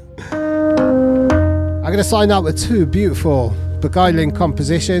hours. Like, I'm going to sign out with two beautiful, beguiling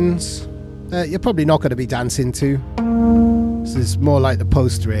compositions that you're probably not going to be dancing to. This is more like the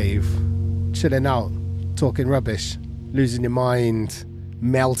post-rave, chilling out, talking rubbish, losing your mind,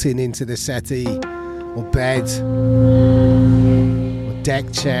 melting into the settee or bed or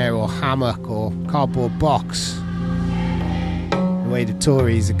deck chair or hammock or cardboard box. The way the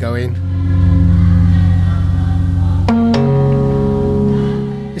Tories are going.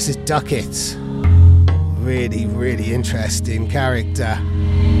 This is Duckett. Really, really interesting character.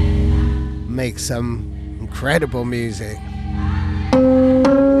 Makes some incredible music.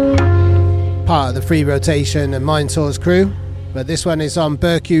 Part of the Free Rotation and Mind Source crew, but this one is on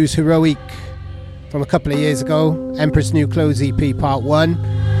Berkew's Heroic from a couple of years ago, Empress New Clothes EP Part 1.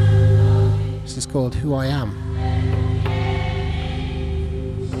 This is called Who I Am.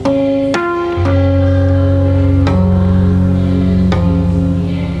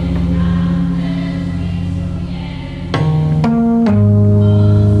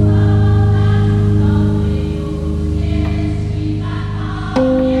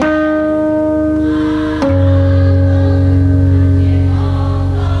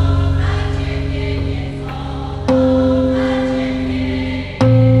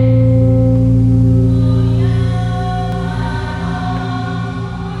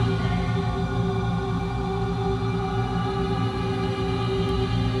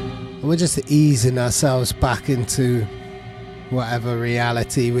 We're just easing ourselves back into whatever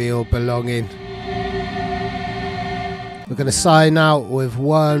reality we all belong in. We're going to sign out with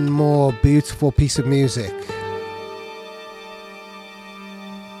one more beautiful piece of music.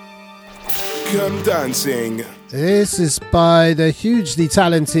 Come dancing. This is by the hugely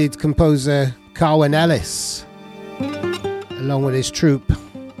talented composer Carwyn Ellis, along with his troupe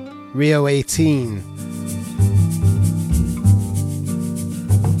Rio 18.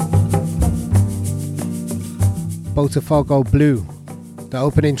 Botafogo Blue, the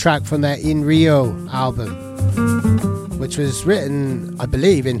opening track from their In Rio album, which was written, I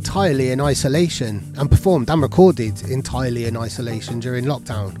believe, entirely in isolation and performed and recorded entirely in isolation during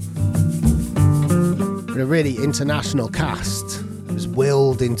lockdown. With a really international cast, it was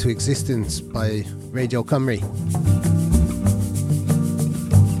willed into existence by Radio Cymru.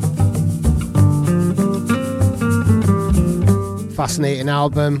 Fascinating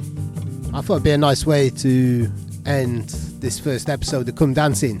album. I thought it'd be a nice way to end this first episode of Come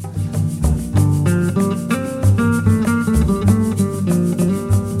Dancing.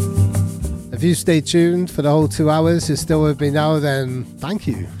 If you stay tuned for the whole 2 hours, you're still with me now, then thank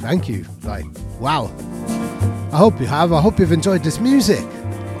you. Like, wow. I hope you have. I hope you've enjoyed this music.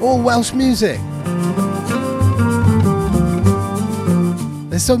 All Welsh music.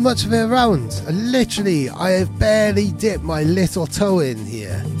 There's so much of it around. I have barely dipped my little toe in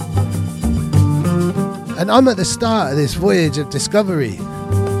here. And I'm at the start of this voyage of discovery.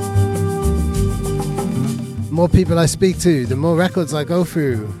 The more people I speak to, the more records I go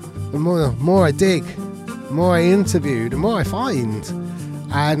through, the more I dig, the more I interview, the more I find.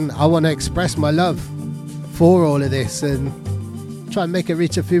 And I want to express my love for all of this and try and make it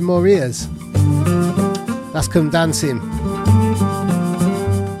reach a few more ears. That's Come Dancing.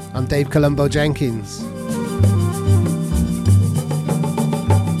 I'm Dave Columbo Jenkins.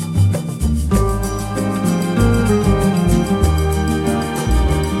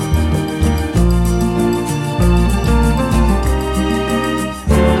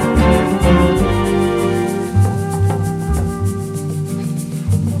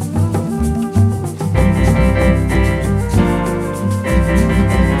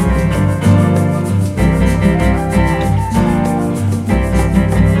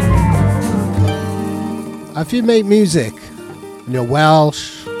 If you make music and you're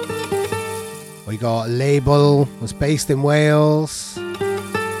Welsh, or you got a label that's based in Wales,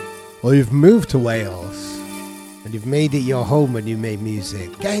 or you've moved to Wales and you've made it your home when you made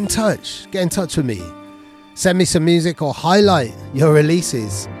music, get in touch with me. Send me some music or highlight your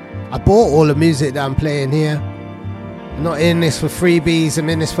releases. I bought all the music that I'm playing here. I'm not in this for freebies, I'm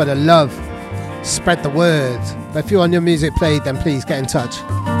in this for the love. Spread the word. But if you want your music played, then please get in touch.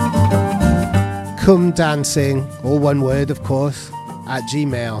 Come Dancing, all one word of course, at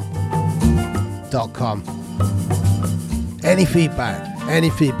gmail.com. Any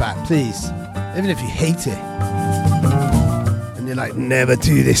feedback, please. Even if you hate it. And you're like, never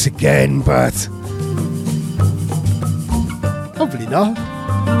do this again, but hopefully not.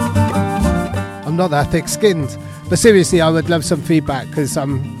 I'm not that thick-skinned. But seriously, I would love some feedback because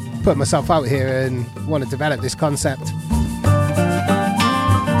I'm putting myself out here and want to develop this concept.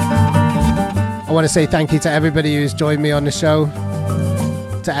 I want to say thank you to everybody who's joined me on the show.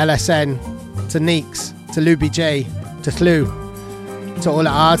 To LSN, to Niques, to Lubi J, to Thru, to all the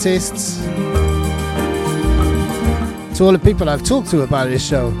artists, to all the people I've talked to about this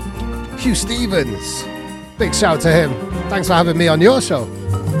show. Hugh Stevens, big shout to him. Thanks for having me on your show.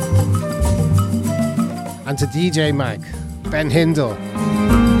 And to DJ Mag, Ben Hindle,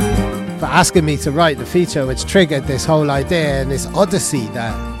 for asking me to write the feature which triggered this whole idea and this odyssey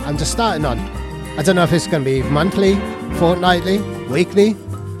that I'm just starting on. I don't know if it's going to be monthly, fortnightly, weekly,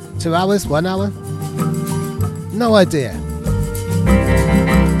 2 hours, 1 hour. No idea.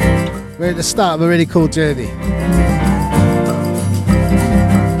 We're at the start of a really cool journey.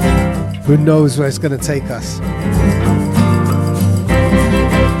 Who knows where it's going to take us?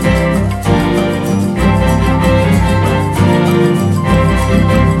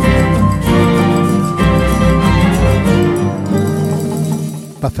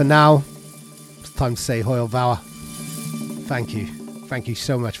 But for now, it's time to say Hoil Vower. Thank you. Thank you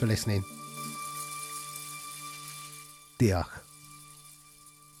so much for listening. Diolch.